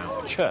 which is now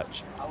a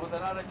church.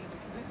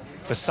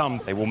 For some,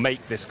 they will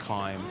make this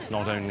climb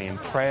not only in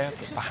prayer,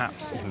 but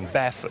perhaps even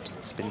barefoot.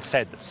 It's been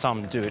said that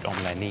some do it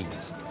on their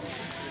knees.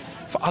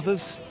 For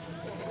others,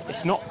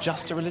 it's not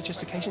just a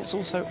religious occasion, it's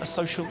also a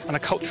social and a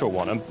cultural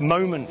one, a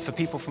moment for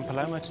people from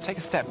Palermo to take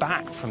a step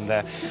back from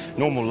their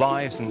normal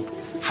lives and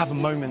have a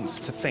moment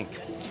to think,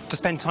 to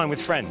spend time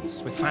with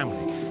friends, with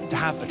family, to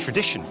have a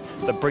tradition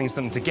that brings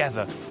them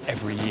together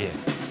every year.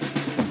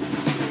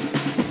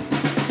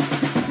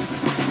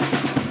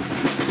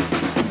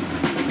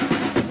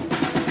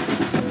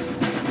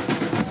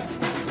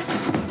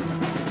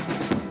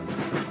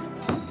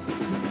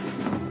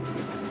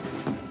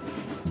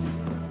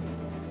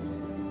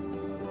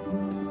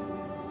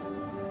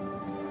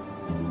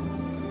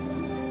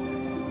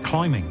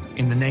 Climbing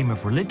in the name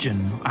of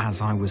religion,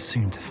 as I was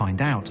soon to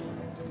find out,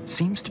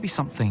 seems to be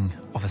something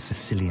of a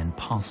Sicilian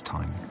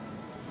pastime.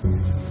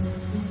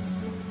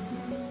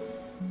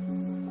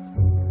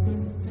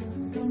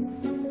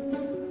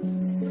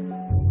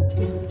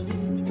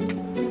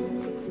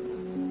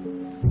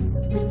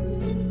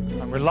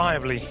 I'm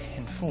reliably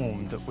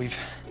informed that we've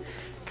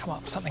come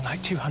up something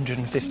like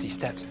 250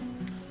 steps.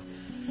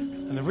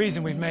 And the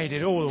reason we've made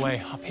it all the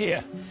way up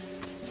here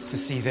is to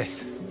see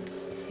this.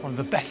 One of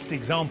the best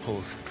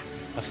examples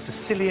of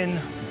Sicilian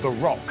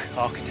Baroque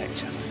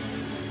architecture.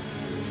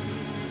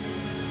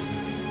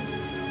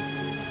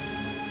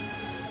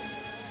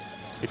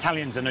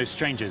 Italians are no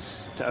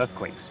strangers to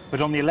earthquakes,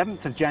 but on the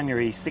 11th of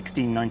January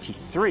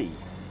 1693,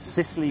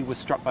 Sicily was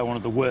struck by one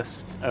of the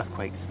worst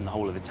earthquakes in the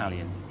whole of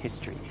Italian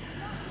history.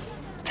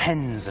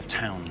 Tens of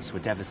towns were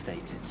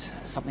devastated.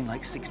 Something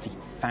like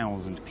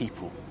 60,000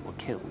 people were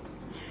killed.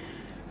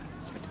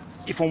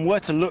 If one were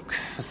to look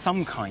for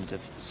some kind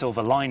of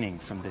silver lining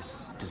from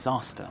this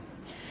disaster,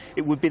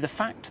 it would be the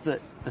fact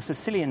that the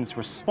Sicilians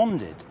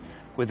responded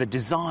with a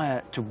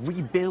desire to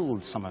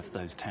rebuild some of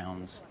those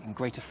towns in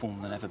greater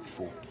form than ever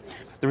before.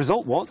 The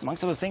result was,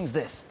 amongst other things,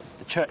 this,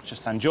 the Church of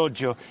San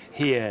Giorgio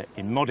here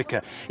in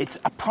Modica. It's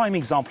a prime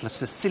example of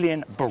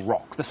Sicilian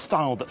Baroque, the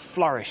style that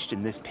flourished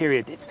in this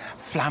period. It's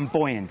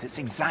flamboyant, it's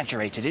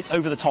exaggerated, it's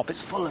over the top,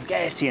 it's full of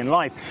gaiety and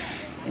life,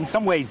 in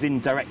some ways in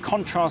direct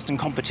contrast and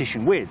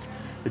competition with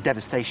the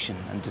devastation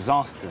and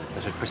disaster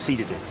that had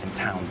preceded it in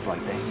towns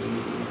like this.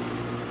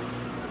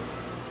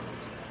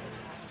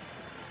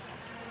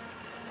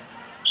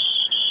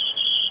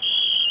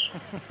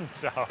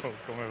 Ciao,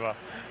 come va?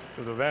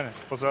 Tutto bene?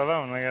 Posso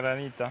lavare una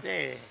granita?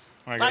 Sì.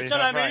 Una Faccio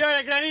la frai?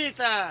 migliore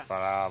granita!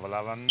 Bravo,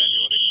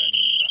 lavannello di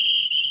granita.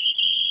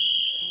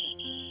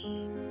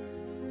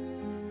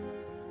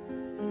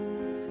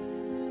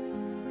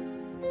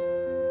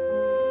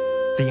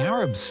 The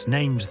Arabs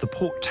named the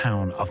port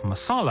town of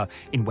Marsala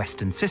in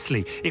western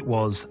Sicily. It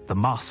was the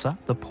Marsa,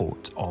 the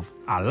port of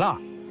Allah.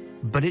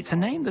 But it's a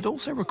name that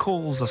also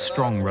recalls a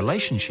strong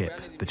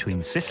relationship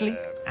between Sicily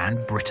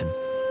and Britain.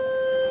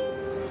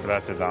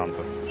 Grazie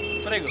tanto.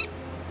 Prego.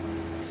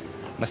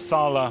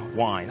 Marsala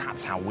wine,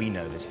 that's how we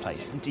know this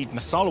place. Indeed,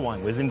 Marsala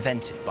wine was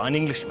invented by an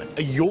Englishman,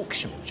 a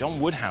Yorkshireman, John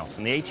Woodhouse,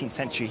 in the 18th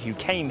century, who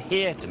came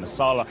here to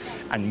Marsala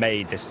and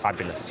made this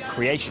fabulous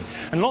creation.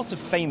 And lots of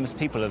famous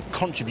people have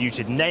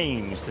contributed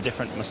names to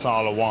different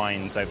Marsala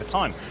wines over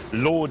time.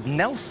 Lord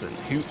Nelson,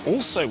 who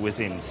also was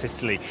in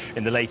Sicily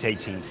in the late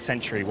 18th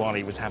century while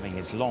he was having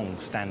his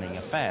long-standing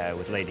affair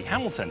with Lady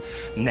Hamilton,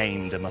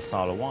 named a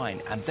Marsala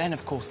wine. And then,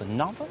 of course,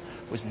 another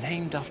was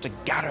named after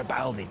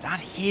Garibaldi,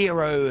 that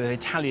hero of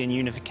Italian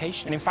unification.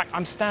 And in fact,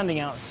 I'm standing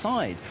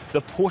outside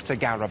the Porta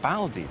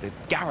Garibaldi, the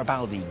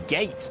Garibaldi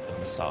Gate of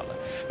Marsala,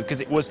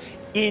 because it was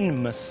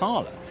in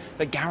Marsala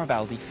that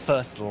Garibaldi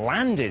first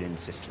landed in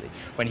Sicily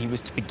when he was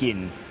to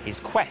begin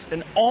his quest.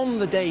 And on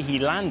the day he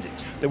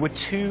landed, there were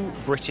 2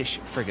 British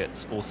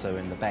frigates also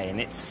in the bay, and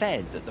it's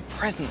said that the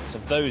presence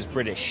of those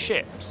British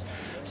ships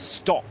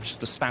stopped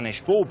the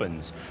Spanish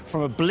Bourbons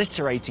from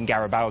obliterating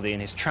Garibaldi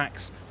in his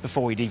tracks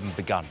before he'd even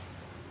begun.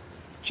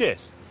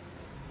 Cheers.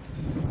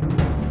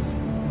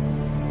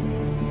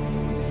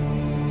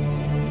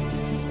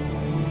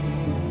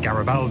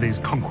 Garibaldi's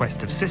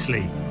conquest of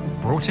Sicily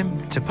brought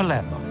him to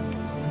Palermo.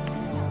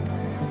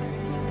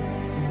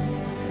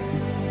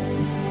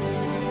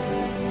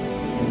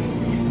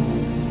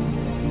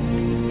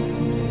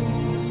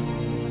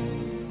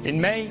 In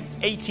May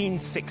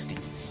 1860,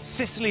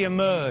 Sicily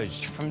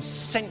emerged from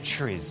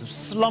centuries of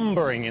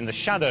slumbering in the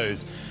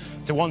shadows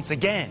to once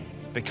again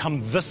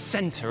become the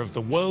centre of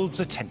the world's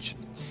attention.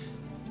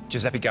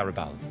 Giuseppe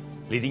Garibaldi,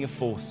 leading a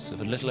force of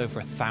a little over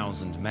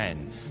 1,000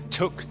 men,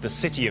 took the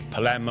city of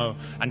Palermo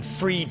and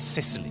freed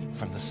Sicily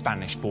from the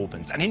Spanish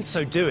Bourbons, and in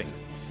so doing,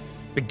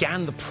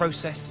 began the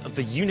process of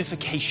the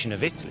unification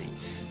of Italy.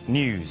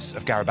 News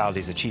of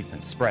Garibaldi's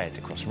achievements spread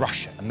across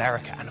Russia,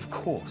 America, and of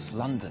course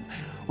London,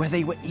 where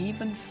they were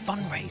even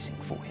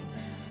fundraising for him.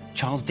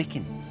 Charles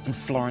Dickens and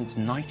Florence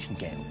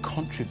Nightingale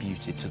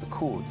contributed to the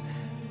cause,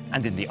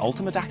 and in the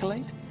ultimate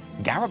accolade,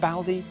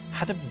 Garibaldi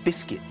had a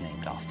biscuit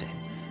named after him,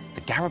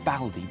 the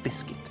Garibaldi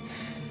biscuit.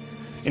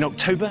 In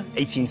October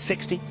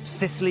 1860,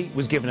 Sicily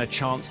was given a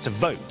chance to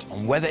vote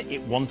on whether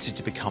it wanted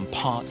to become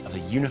part of a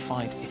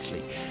unified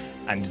Italy,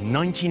 and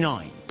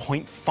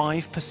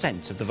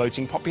 99.5% of the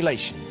voting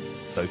population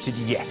voted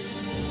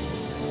yes.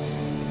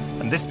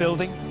 And this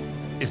building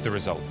is the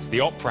result,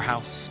 the Opera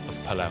House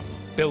of Palermo,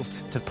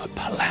 built to put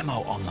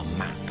Palermo on the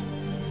map.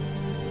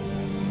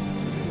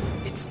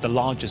 It's the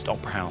largest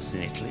opera house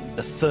in Italy,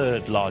 the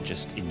third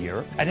largest in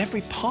Europe, and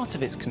every part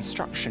of its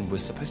construction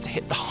was supposed to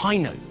hit the high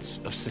notes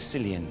of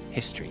Sicilian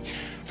history,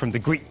 from the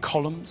Greek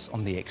columns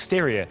on the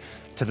exterior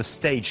to the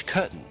stage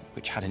curtain,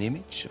 which had an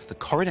image of the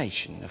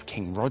coronation of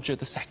King Roger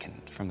II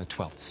from the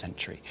 12th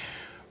century.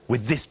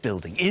 With this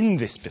building, in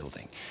this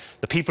building,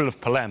 the people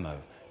of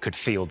Palermo could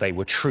feel they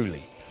were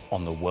truly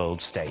on the world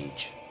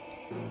stage.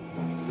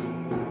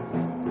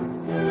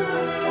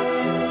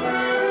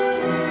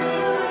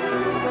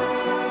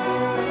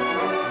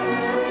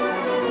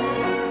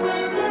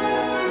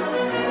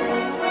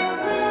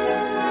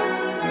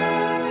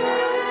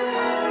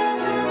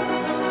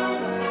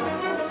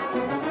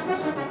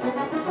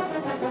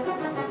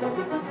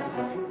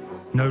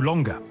 No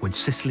longer would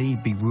Sicily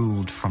be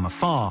ruled from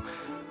afar.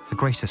 The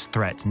greatest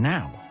threat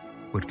now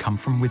would come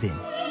from within.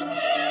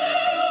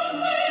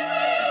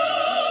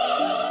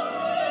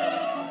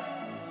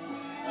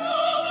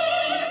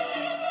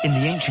 In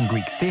the ancient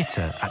Greek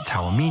theatre at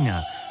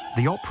Taormina,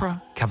 the opera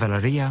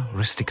Cavalleria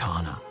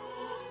Rusticana.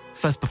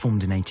 First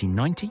performed in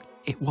 1890,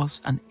 it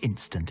was an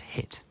instant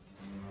hit,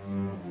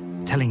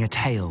 telling a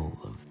tale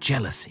of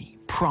jealousy,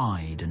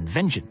 pride and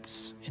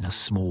vengeance in a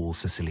small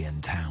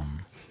Sicilian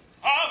town.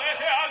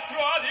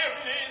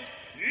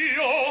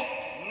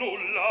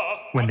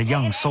 When the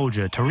young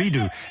soldier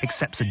Toridu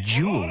accepts a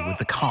duel with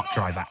the cart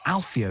driver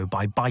Alfio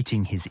by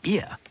biting his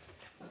ear,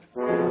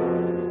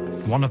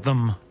 one of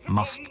them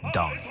must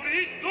die.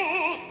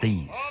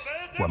 These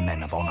were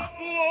men of honor.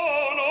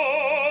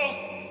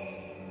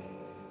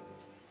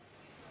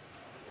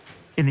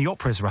 In the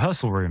opera's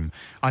rehearsal room,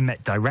 I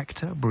met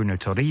director Bruno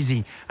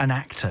Torrisi and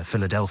actor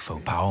Filadelfo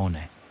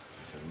Paone.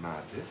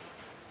 Fermate.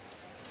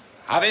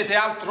 Avete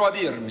altro a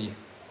dirmi?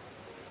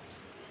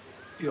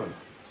 Io no.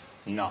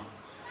 No.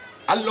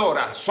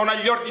 Allora, sono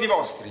agli ordini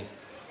vostri.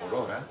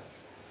 Orora?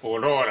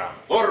 Orora.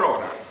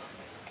 Orora.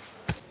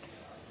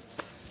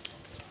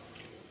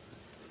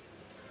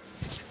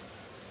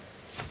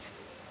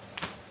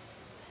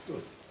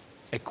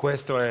 E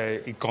questo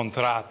è il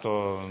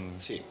contratto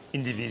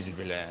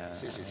indivisibile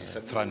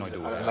tra noi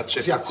due.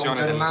 L'accettazione ha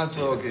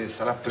confermato che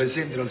sarà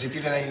presente, non si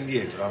tirerà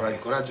indietro, avrà il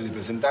coraggio di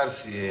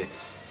presentarsi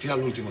fino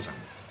all'ultimo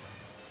sangue.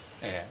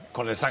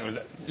 Con il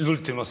sangue,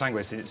 l'ultimo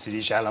sangue si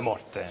dice alla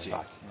morte,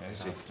 infatti.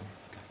 Esatto.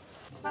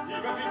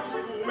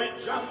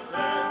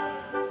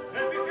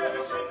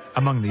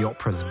 Among the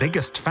opera's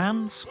biggest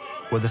fans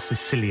were the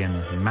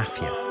Sicilian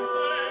mafia.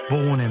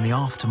 Born in the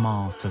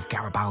aftermath of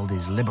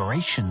Garibaldi's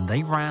liberation,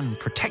 they ran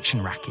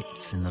protection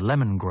rackets in the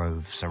lemon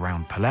groves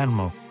around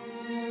Palermo.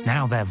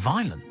 Now their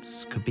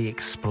violence could be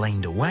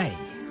explained away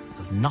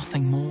as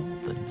nothing more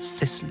than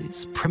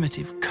Sicily's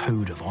primitive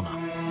code of honor,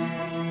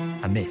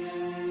 a myth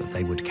that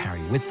they would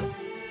carry with them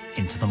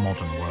into the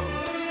modern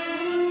world.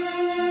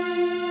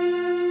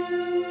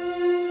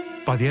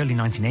 By the early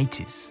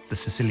 1980s, the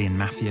Sicilian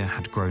mafia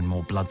had grown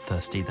more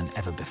bloodthirsty than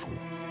ever before.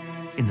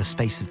 In the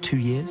space of 2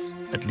 years,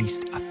 at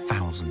least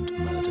 1,000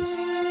 murders.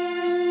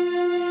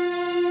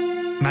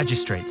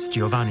 Magistrates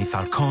Giovanni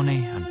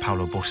Falcone and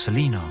Paolo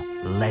Borsellino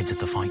led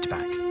the fight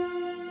back.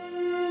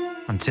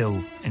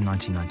 Until, in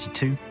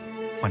 1992,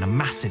 when a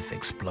massive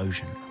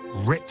explosion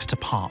ripped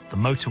apart the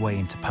motorway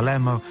into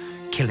Palermo,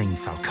 killing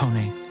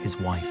Falcone, his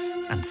wife,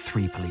 and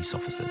 3 police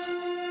officers.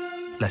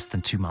 Less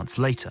than 2 months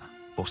later,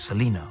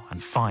 Borsellino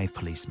and 5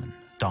 policemen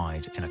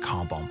died in a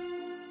car bomb.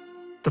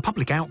 The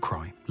public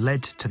outcry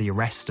led to the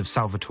arrest of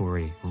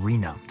Salvatore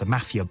Riina, the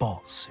mafia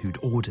boss who'd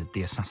ordered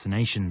the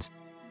assassinations.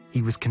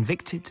 He was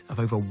convicted of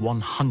over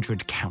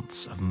 100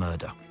 counts of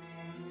murder.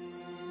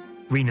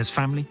 Riina's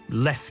family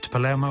left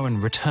Palermo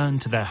and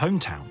returned to their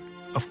hometown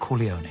of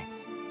Corleone.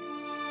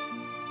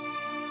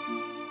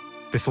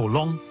 Before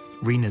long,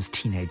 Riina's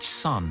teenage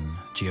son,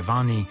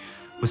 Giovanni,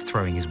 was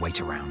throwing his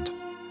weight around.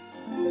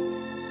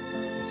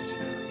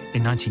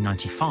 In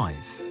 1995,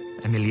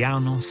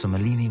 Emiliano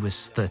Somolini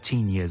was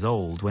 13 years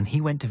old when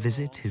he went to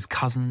visit his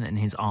cousin in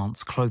his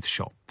aunt's clothes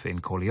shop in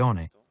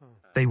Corleone.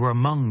 They were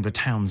among the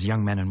town's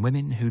young men and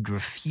women who'd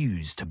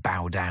refused to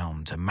bow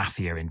down to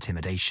mafia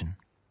intimidation.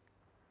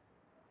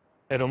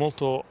 Ero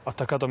molto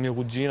attaccato a mio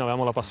cugino,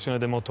 avevamo la passione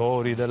dei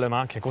motori, delle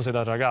macchine, cose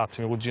da ragazzi.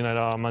 Mio cugino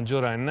era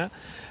maggiorenne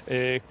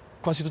e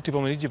quasi tutti i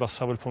pomeriggi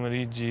passavo il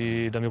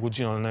pomeriggio da mio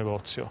cugino nel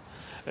negozio.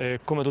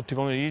 E come tutti i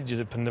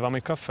pomeriggi prendevamo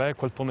il caffè e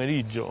quel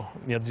pomeriggio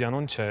mia zia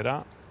non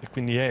c'era e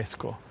quindi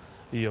esco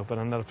io per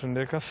andare a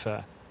prendere il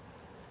caffè.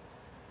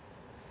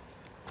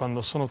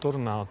 Quando sono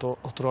tornato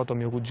ho trovato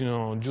mio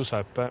cugino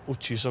Giuseppe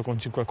ucciso con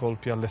 5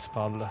 colpi alle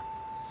spalle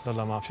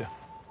dalla mafia.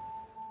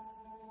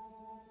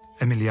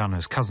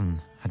 Emiliano's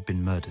cousin had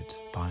been murdered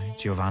by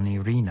Giovanni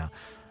Riina,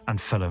 and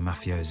fellow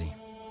mafiosi.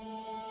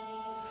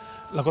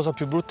 La cosa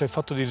più brutta è il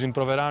fatto di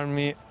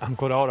rimproverarmi,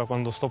 ancora ora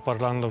quando sto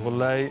parlando con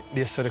lei,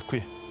 di essere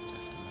qui.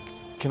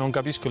 Che non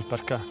capisco il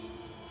perché.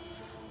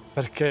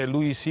 Perché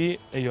lui sì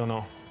e io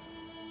no.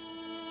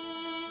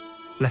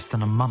 Less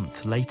than a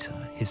month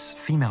later, his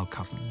female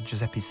cousin,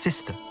 Giuseppe's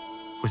sister,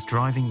 was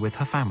driving with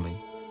her family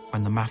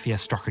when the mafia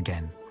struck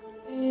again.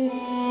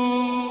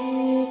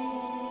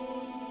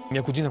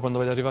 Mia cugina, quando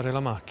vede arrivare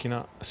la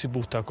macchina, si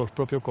butta col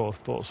proprio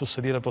corpo sul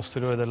sedile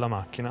posteriore della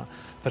macchina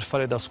per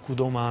fare da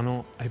scudo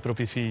umano ai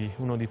propri figli,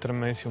 uno di 3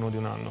 mesi e uno di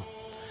 1 anno.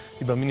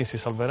 I bambini si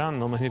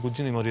salveranno, ma i miei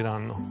cugini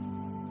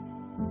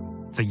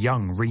moriranno. The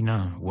young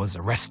Rina was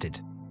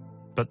arrested,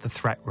 but the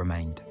threat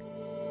remained.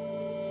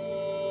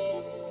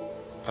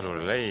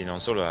 Allora, lei non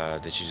solo ha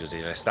deciso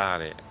di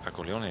restare a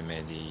Corleone, ma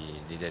di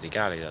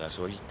dedicare la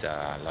sua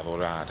vita a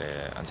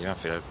lavorare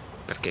antimafia.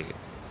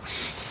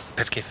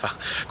 Perché fa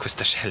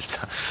questa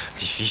scelta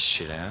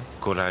difficile,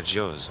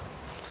 coraggiosa?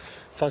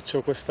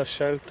 Faccio questa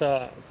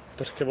scelta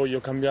perché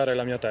voglio cambiare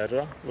la mia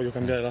terra, voglio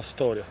cambiare la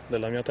storia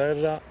della mia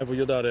terra e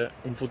voglio dare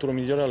un futuro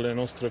migliore alle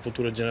nostre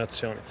future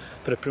generazioni.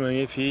 Per prima i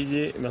miei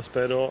figli, ma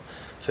spero,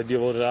 se Dio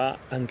vorrà,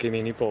 anche i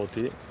miei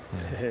nipoti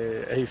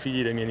e i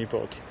figli dei miei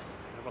nipoti.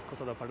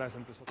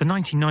 The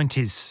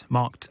 1990s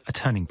marked a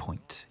turning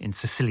point in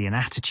Sicilian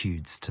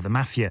attitudes to the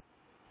mafia,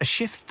 a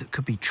shift that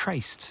could be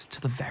traced to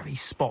the very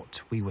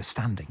spot we were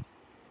standing,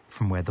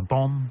 from where the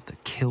bomb that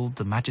killed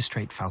the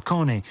magistrate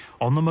Falcone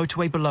on the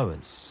motorway below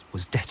us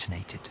was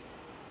detonated.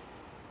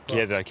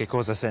 Chiedere che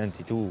cosa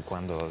senti tu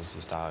quando si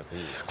sta qui?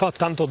 Qua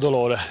tanto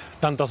dolore,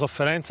 tanta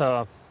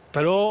sofferenza,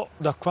 però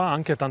da qua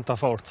anche tanta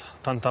forza,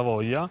 tanta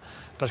voglia,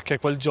 perché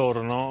quel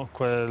giorno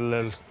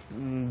quel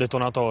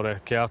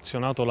detonatore che ha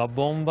azionato la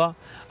bomba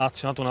ha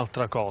azionato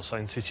un'altra cosa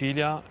in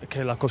Sicilia,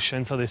 che è la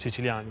coscienza dei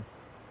siciliani.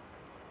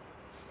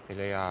 E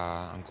lei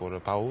ha ancora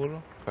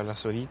paura per la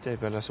sua vita e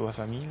per la sua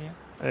famiglia?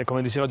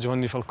 Come diceva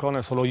Giovanni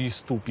Falcone, solo gli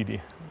stupidi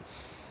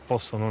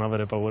possono non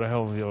avere paura, è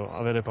ovvio,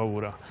 avere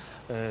paura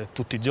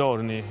tutti i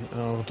giorni,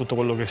 tutto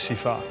quello che si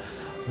fa,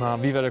 ma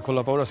vivere con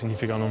la paura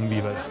significa non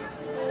vivere.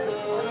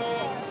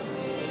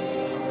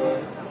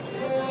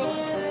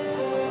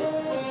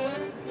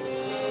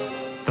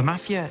 The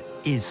mafia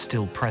is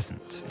still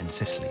present in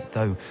Sicily,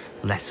 though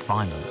less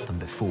violent than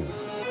before.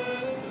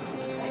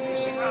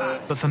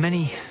 But for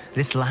many,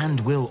 this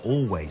land will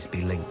always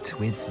be linked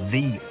with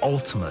the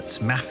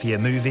ultimate mafia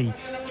movie,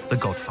 The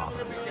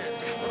Godfather.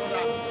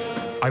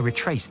 I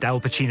retraced Al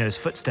Pacino's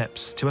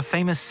footsteps to a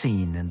famous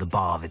scene in the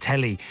Bar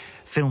Vitelli,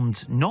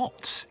 filmed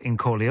not in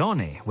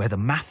Corleone, where the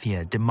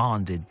mafia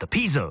demanded the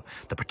piso,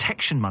 the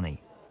protection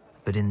money,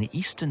 but in the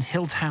eastern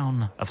hill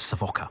town of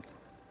Savoca.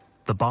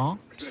 The bar,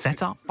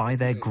 set up by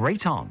their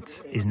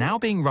great-aunt, is now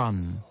being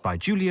run by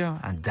Giulio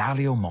and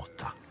Dario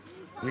Motta.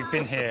 We've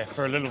been here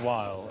for a little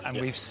while and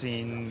we've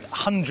seen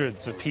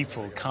hundreds of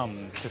people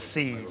come to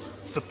see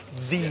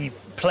the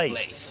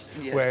place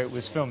where it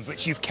was filmed,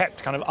 which you've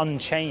kept kind of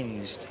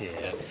unchanged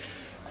here.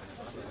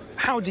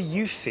 How do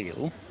you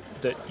feel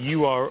that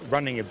you are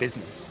running a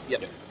business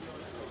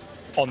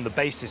on the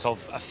basis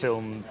of a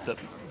film that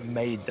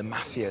made the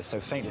mafia so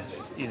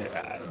famous? You know,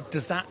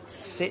 does that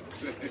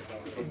sit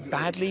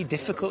badly,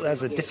 difficult,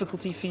 as a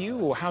difficulty for you,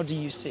 or how do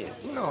you see it?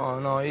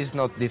 No, it's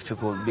not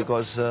difficult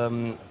because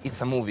it's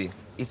a movie.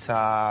 It's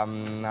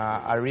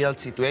a real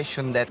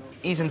situation that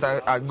isn't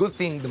a good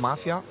thing, the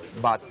mafia,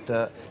 but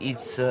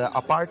it's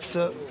a part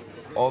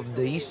of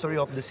the history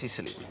of the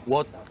Sicily.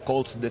 What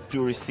calls the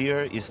tourists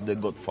here is the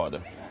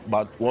Godfather,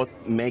 but what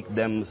makes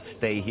them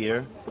stay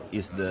here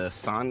is the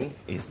sun,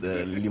 is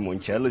the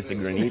limoncello, is the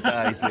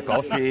granita, is the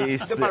coffee,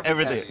 is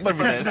everything.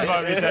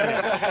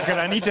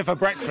 I need it for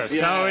breakfast.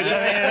 Yeah. No, it's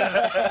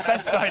the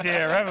best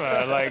idea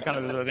ever, like kind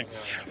of the sort of thing.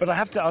 But I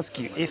have to ask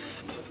you,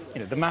 if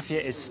the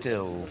mafia is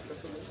still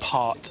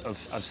part of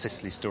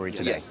Sicily's story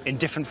today, in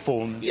different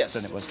forms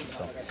than it was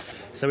before.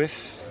 So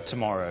if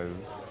tomorrow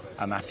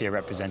a mafia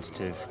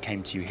representative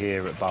came to you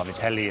here at Bar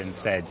Vitelli and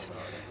said,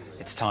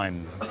 it's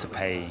time to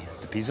pay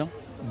the piso,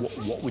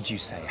 what would you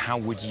say? How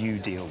would you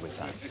deal with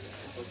that?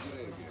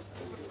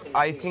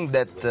 I think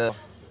that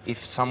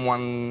if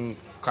someone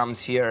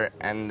comes here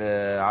and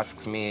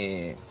asks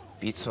me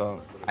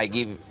pizza, I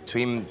give to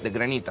him the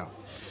granita.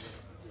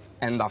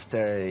 And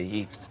after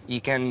he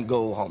can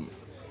go home,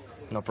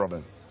 no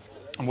problem.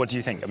 And what do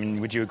you think? I mean,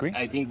 would you agree?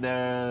 I think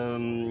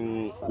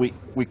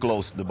we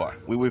close the bar.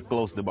 We will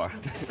close the bar.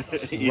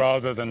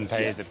 Rather than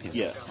pay the pizza.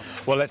 Yeah.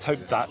 Well, let's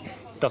hope that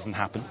doesn't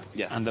happen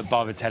and that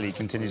Bar Vitelli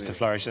continues to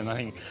flourish. And I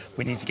think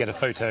we need to get a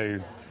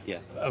photo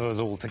of us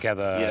all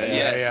together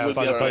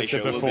by the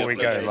poster before we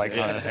go. Like,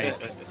 kind of thing.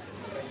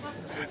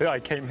 I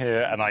came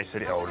here and I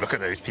said, oh, look at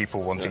those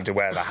people wanting to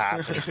wear the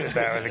hats and sit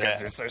there and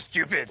it's so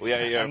stupid. We are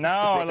here and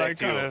now I like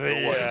to kind of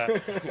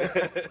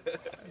the...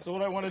 So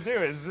what I want to do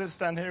is just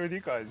stand here with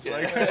you guys.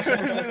 Like,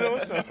 this is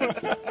awesome.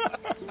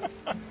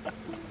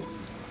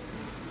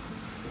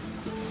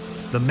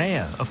 The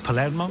mayor of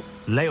Palermo,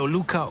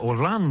 Leoluca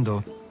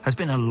Orlando, has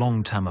been a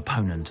long-term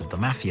opponent of the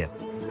mafia.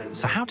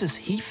 So how does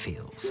he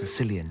feel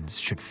Sicilians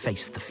should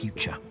face the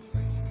future?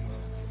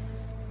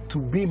 To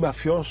be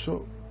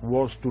mafioso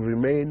was to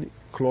remain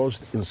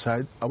closed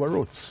inside our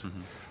roots.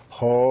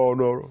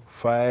 Honor,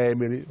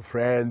 family,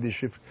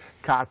 friendship,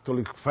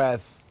 Catholic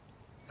faith,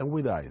 and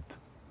we died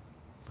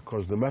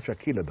because the mafia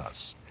killed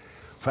us.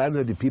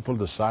 Finally, the people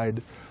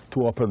decide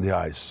to open the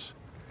eyes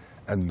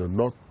and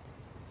not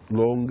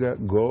longer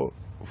go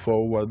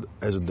forward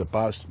as in the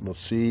past, not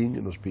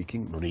seeing, not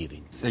speaking, not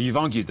hearing. So you've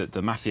argued that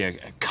the mafia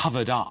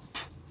covered up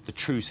the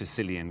true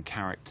Sicilian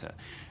character,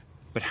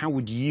 but how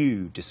would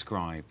you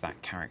describe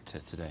that character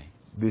today?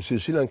 The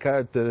Sicilian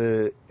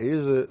character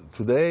is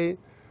today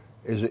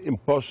is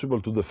impossible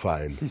to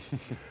define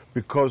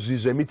because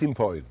it's a meeting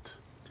point.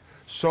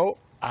 So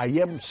I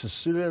am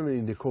Sicilian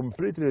in a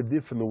completely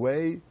different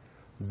way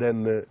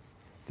than the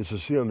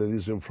Sicilian that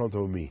is in front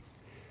of me,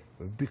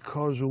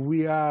 because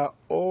we are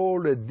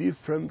all a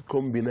different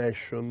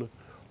combination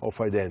of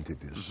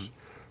identities.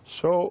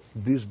 So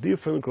this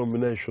different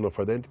combination of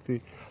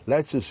identity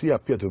lets us see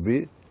appear to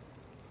be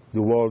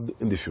the world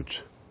in the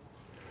future,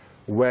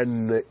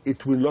 when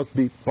it will not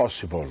be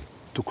possible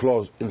to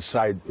close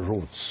inside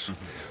roots.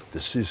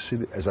 The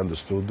Sicily has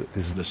understood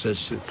this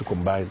necessity to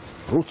combine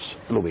roots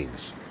and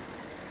wings.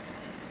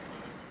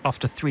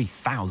 After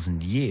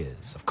 3,000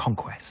 years of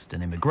conquest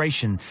and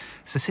immigration,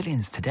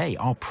 Sicilians today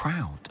are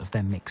proud of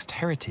their mixed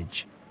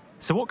heritage.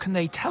 So what can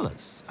they tell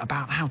us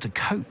about how to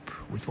cope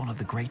with one of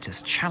the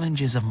greatest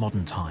challenges of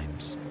modern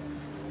times?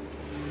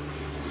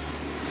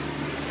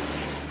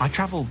 I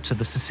travelled to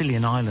the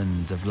Sicilian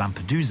island of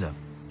Lampedusa,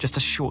 just a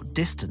short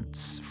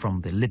distance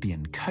from the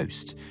Libyan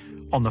coast,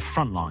 on the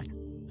front line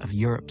of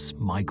Europe's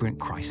migrant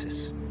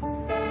crisis.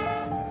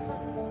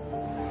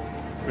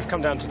 We've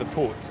come down to the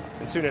port,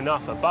 and soon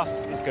enough a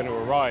bus is going to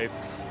arrive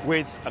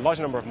with a large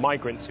number of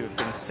migrants who have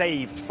been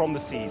saved from the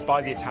seas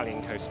by the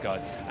Italian Coast Guard,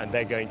 and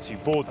they're going to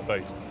board the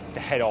boat to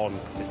head on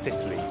to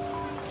Sicily.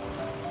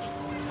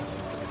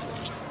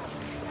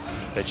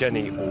 Their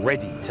journey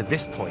already to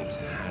this point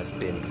has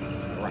been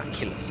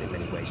miraculous in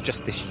many ways.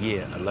 Just this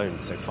year alone,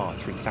 so far,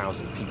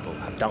 3,000 people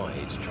have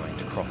died trying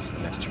to cross the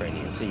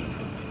Mediterranean seas.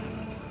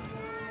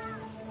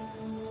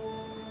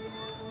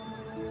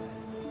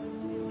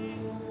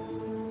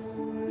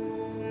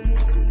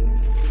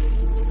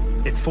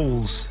 It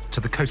falls to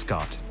the Coast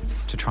Guard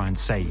to try and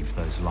save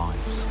those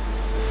lives.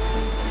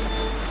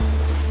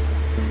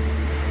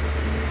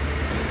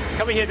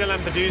 Coming here to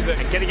Lampedusa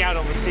and getting out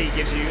on the sea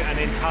gives you an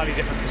entirely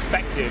different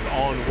perspective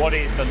on what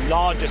is the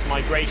largest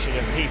migration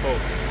of people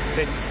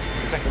since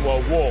the Second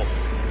World War.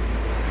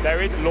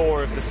 There is law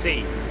of the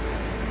sea.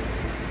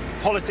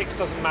 Politics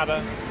doesn't matter,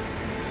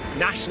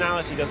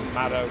 nationality doesn't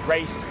matter,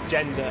 race,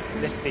 gender,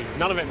 ethnicity,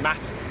 none of it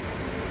matters.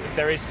 If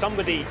there is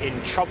somebody in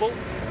trouble,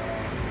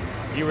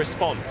 you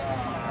respond.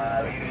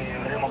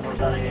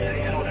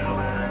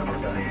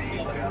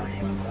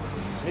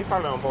 Mi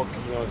parla un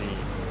pochino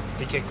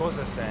di che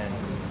cosa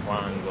senti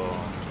quando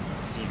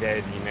si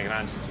vede i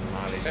migranti sul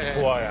mare, si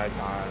può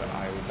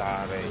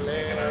aiutare i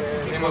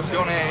migranti?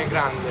 L'emozione è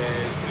grande.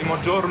 Il primo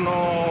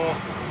giorno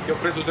che ho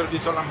preso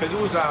servizio a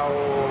Lampedusa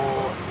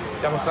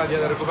siamo stati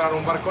a recuperare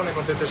un barcone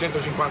con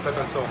 750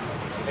 persone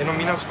e non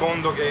mi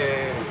nascondo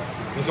che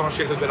mi sono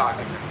scese due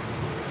lacrime.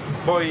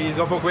 Poi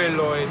dopo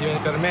quello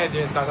per me è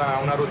diventata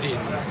una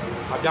routine.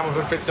 Abbiamo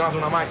perfezionato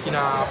una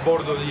macchina a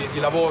bordo di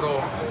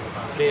lavoro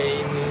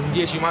che in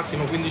 10,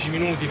 massimo 15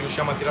 minuti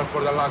riusciamo a tirar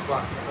fuori dall'acqua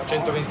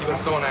 120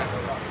 persone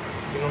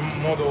in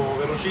un modo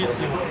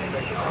velocissimo.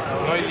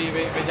 Noi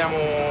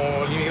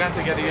vediamo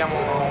l'immigrante che arriviamo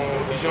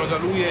vicino da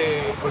lui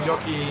e con gli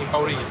occhi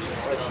impauriti.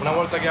 Una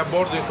volta che è a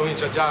bordo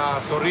incomincia già a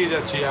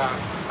sorriderci,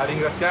 a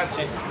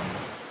ringraziarci.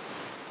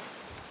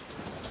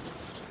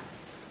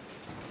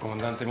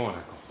 Comandante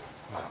Monaco.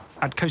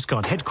 At Coast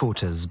Guard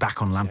headquarters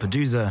back on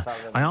Lampedusa,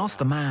 I asked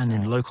the man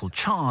in local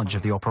charge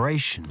of the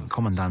operation,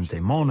 Comandante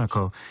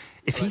Monaco,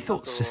 if he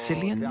thought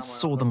Sicilians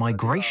saw the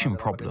migration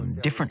problem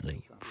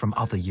differently from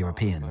other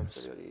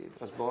Europeans.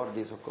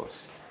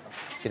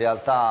 In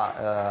realtà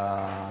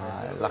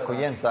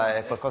l'accoglienza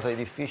è qualcosa di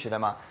difficile,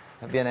 ma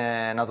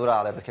avviene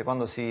naturale, perché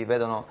quando si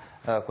vedono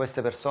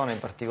queste persone, in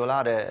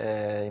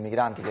particolare i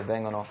migranti che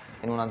vengono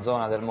in una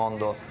zona del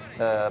mondo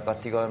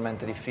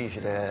particolarmente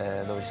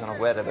difficile, dove ci sono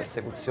guerre,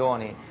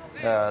 persecuzioni,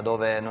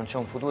 dove non c'è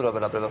un futuro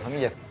per la propria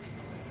famiglia.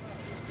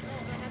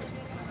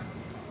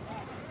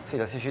 Sì,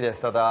 la Sicilia è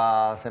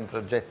stata sempre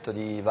oggetto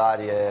di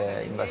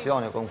varie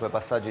invasioni o comunque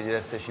passaggi di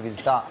diverse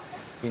civiltà,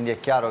 quindi è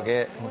chiaro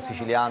che un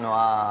siciliano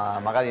ha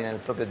magari nel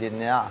proprio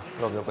DNA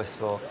proprio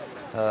questo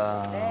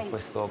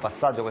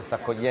passaggio, questa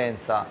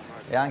accoglienza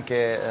e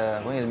anche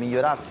il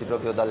migliorarsi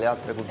proprio dalle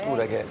altre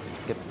culture che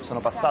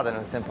sono passate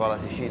nel tempo alla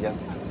Sicilia.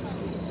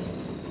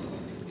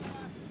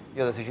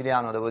 Io da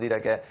siciliano devo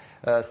dire che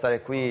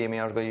stare qui mi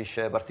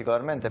inorgoglisce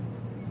particolarmente.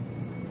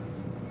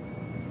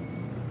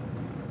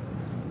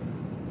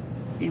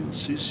 In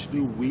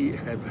Sicily we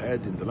have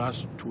had in the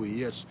last 2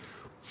 years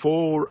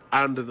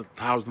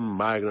 400,000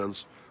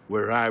 migrants who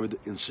arrived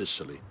in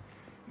Sicily.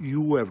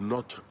 You have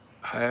not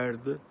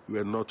heard, you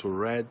have not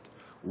read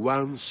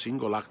one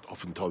single act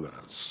of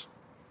intolerance.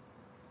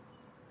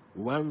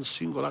 one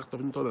single act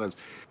of intolerance.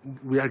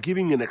 We are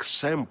giving an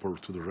example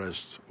to the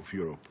rest of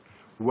Europe.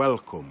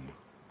 Welcome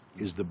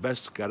is the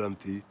best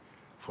guarantee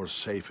for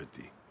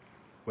safety.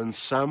 When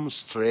some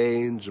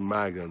strange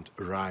migrant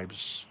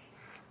arrives,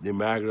 the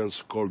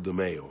migrants call the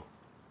mayor,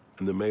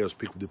 and the mayor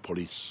speaks with the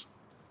police.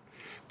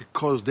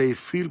 Because they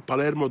feel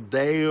Palermo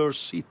their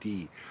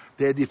city.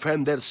 They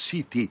defend their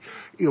city.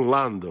 In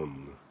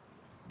London,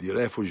 the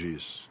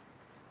refugees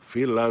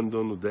feel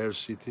London their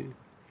city.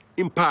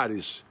 In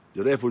Paris,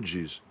 the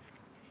refugees,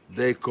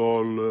 they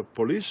call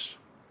police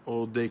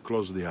or they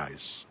close the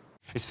eyes.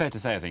 It's fair to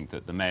say, I think,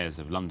 that the mayors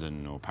of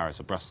London or Paris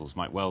or Brussels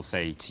might well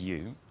say to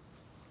you,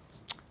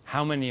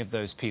 how many of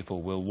those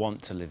people will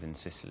want to live in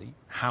Sicily?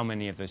 How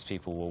many of those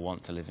people will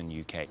want to live in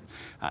the UK?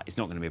 It's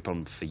not going to be a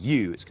problem for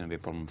you, it's going to be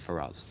a problem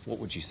for us. What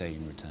would you say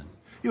in return?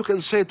 You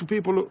can say to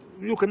people,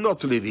 you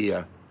cannot live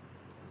here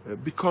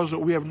because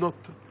we have not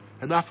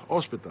enough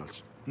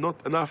hospitals, not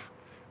enough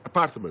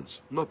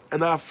apartments, not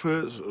enough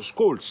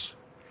schools.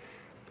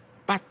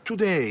 But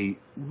today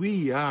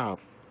we are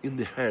in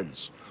the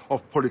hands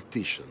of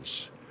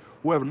politicians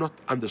who have not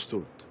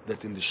understood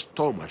that in the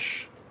stomach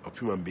of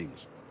human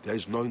beings there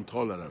is no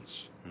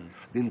intolerance.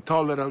 The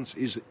intolerance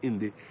is in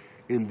the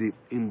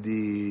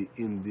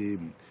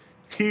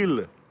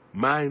kill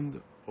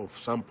mind of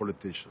some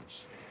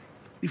politicians.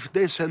 If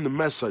they send a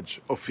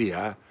message of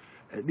fear,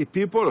 the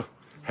people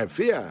have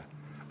fear.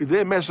 If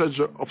they message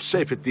of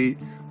safety,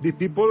 the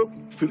people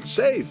feel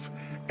safe.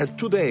 And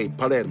today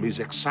Palermo is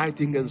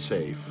exciting and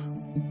safe.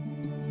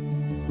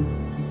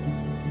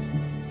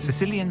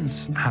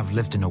 Sicilians have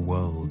lived in a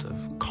world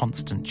of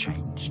constant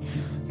change,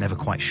 never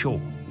quite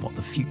sure what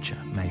the future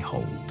may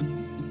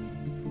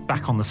hold.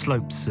 Back on the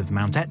slopes of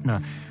Mount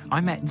Etna, I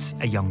met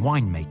a young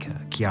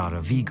winemaker,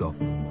 Chiara Vigo.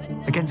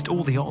 Against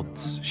all the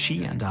odds,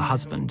 she and her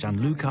husband,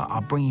 Gianluca,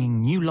 are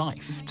bringing new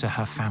life to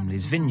her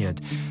family's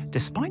vineyard,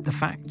 despite the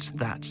fact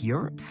that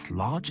Europe's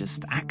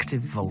largest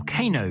active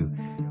volcano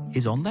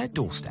is on their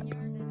doorstep.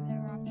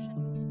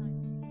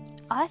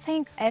 I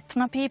think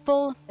Etna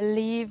people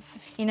live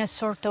in a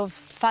sort of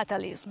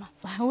fatalism.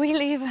 We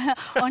live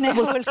on a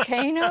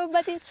volcano,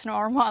 but it's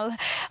normal.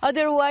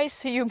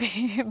 Otherwise, you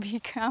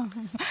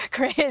become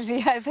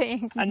crazy, I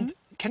think. And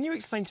can you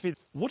explain to me,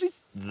 what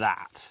is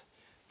that?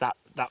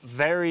 That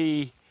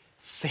very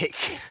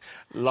thick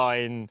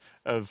line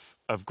of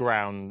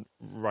ground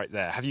right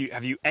there. Have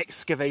you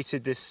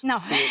excavated this?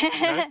 No.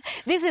 No?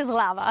 This is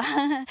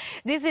lava.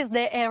 This is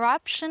the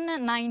eruption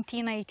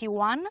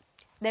 1981.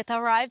 That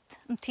arrived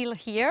until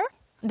here.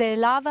 The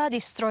lava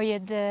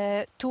destroyed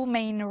 2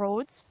 main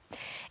roads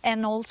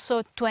and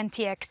also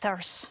 20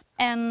 hectares.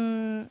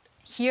 And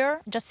here,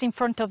 just in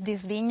front of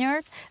this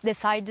vineyard,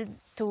 decided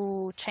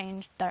to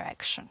change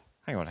direction.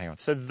 Hang on.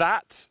 So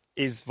that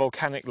is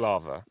volcanic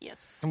lava?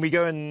 Yes. Can we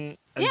go and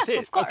yes, see it?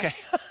 Of course.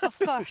 Okay. Of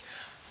course.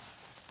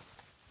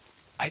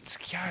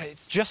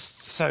 It's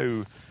just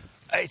so...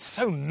 It's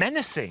so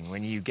menacing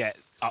when you get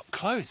up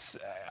close.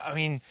 I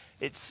mean,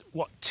 it's,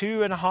 what,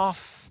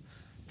 2.5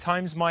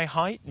 times my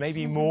height,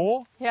 maybe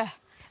more? Yeah,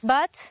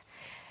 but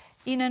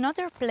in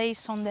another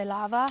place on the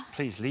lava...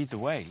 Please, lead the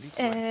way.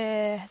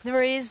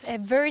 There is a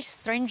very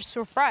strange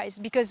surprise,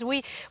 because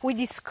we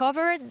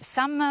discovered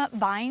some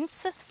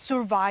vines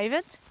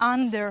survived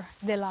under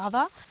the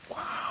lava.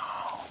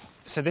 Wow.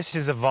 So this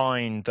is a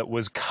vine that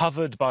was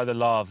covered by the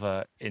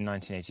lava in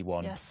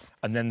 1981. Yes.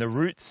 And then the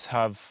roots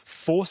have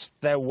forced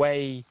their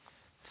way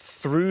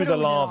through the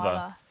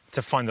lava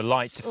to find the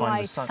light, to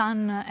find the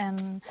sun.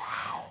 And...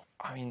 Wow.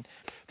 I mean,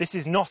 this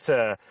is not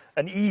an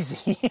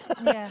easy...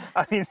 Yeah.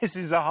 I mean, this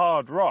is a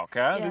hard rock,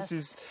 huh? Yes. This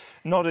is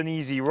not an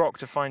easy rock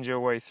to find your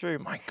way through.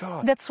 My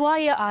God. That's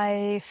why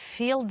I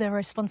feel the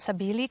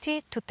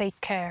responsibility to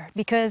take care,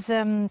 because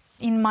in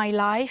my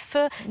life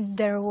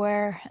there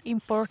were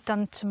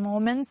important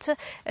moments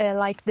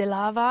like the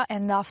lava,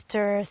 and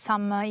after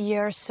some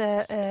years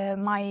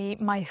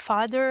my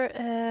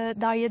father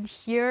died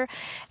here.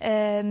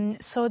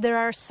 So there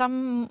are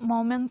some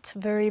moments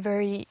very,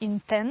 very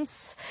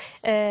intense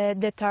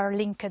that are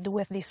linked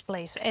with this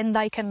place, and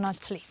I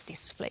cannot leave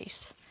this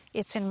place.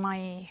 It's in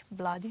my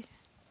blood.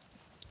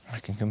 I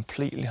can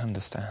completely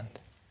understand.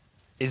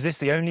 Is this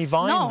the only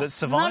vine that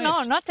survived?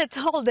 No, not at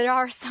all. There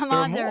are some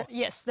other. More?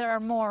 Yes, there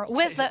are more.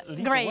 With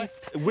grape.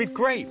 With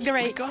grapes?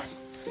 Grape. Oh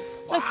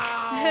my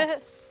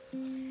God.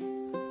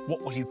 Wow.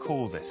 What will you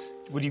call this?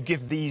 Will you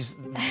give this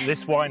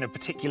wine a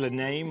particular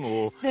name,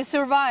 or? The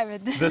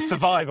survived. The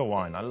survivor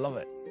wine. I love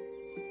it.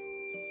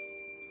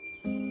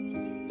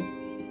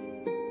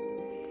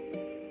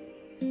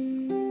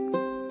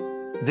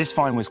 This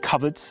vine was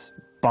covered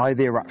by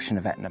the eruption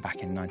of Etna back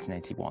in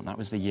 1981. That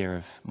was the year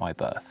of my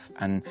birth.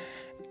 And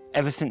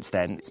ever since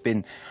then, it's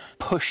been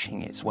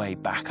pushing its way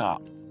back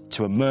up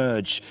to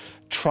emerge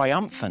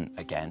triumphant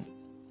again.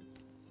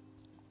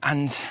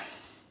 And,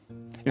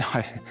 you know,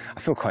 I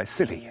feel quite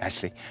silly,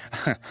 actually.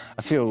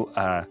 I feel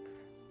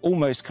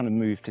almost kind of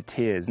moved to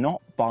tears,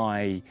 not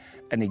by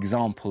an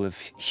example of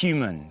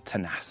human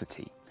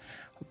tenacity,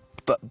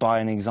 but by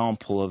an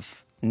example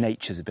of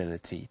nature's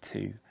ability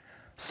to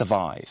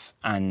survive.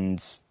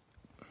 And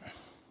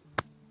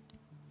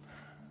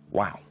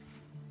Wow.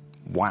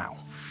 Wow.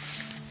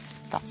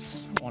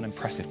 That's one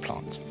impressive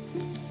plant.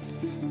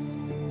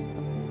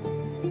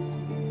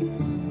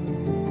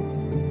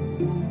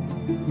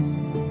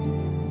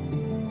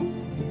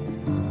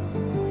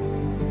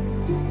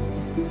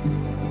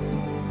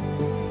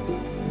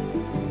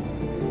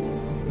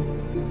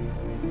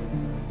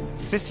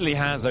 Sicily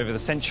has, over the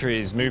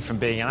centuries, moved from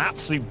being an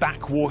absolute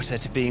backwater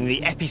to being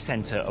the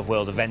epicenter of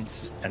world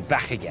events and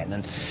back again.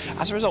 And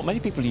as a result, many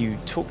people you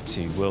talk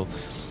to will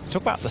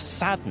talk about the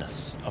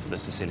sadness of the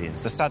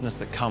Sicilians, the sadness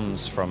that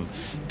comes from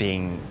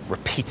being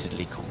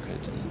repeatedly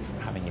conquered and from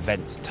having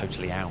events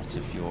totally out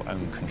of your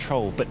own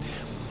control. But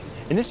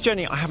in this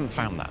journey, I haven't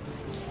found that.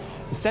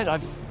 Instead,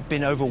 I've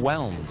been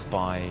overwhelmed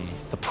by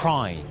the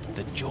pride,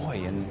 the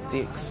joy, and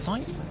the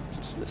excitement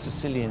that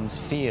Sicilians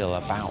feel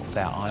about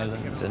their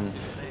island and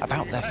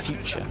about their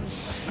future.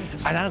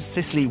 And as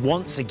Sicily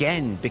once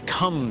again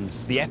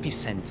becomes the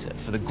epicenter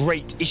for the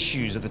great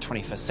issues of the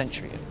 21st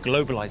century, of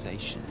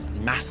globalization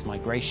and mass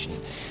migration,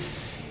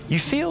 you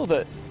feel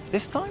that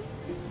this time,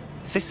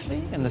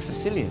 Sicily and the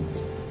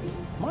Sicilians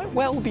might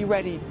well be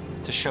ready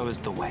to show us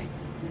the way.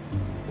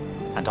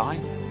 And I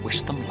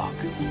wish them luck.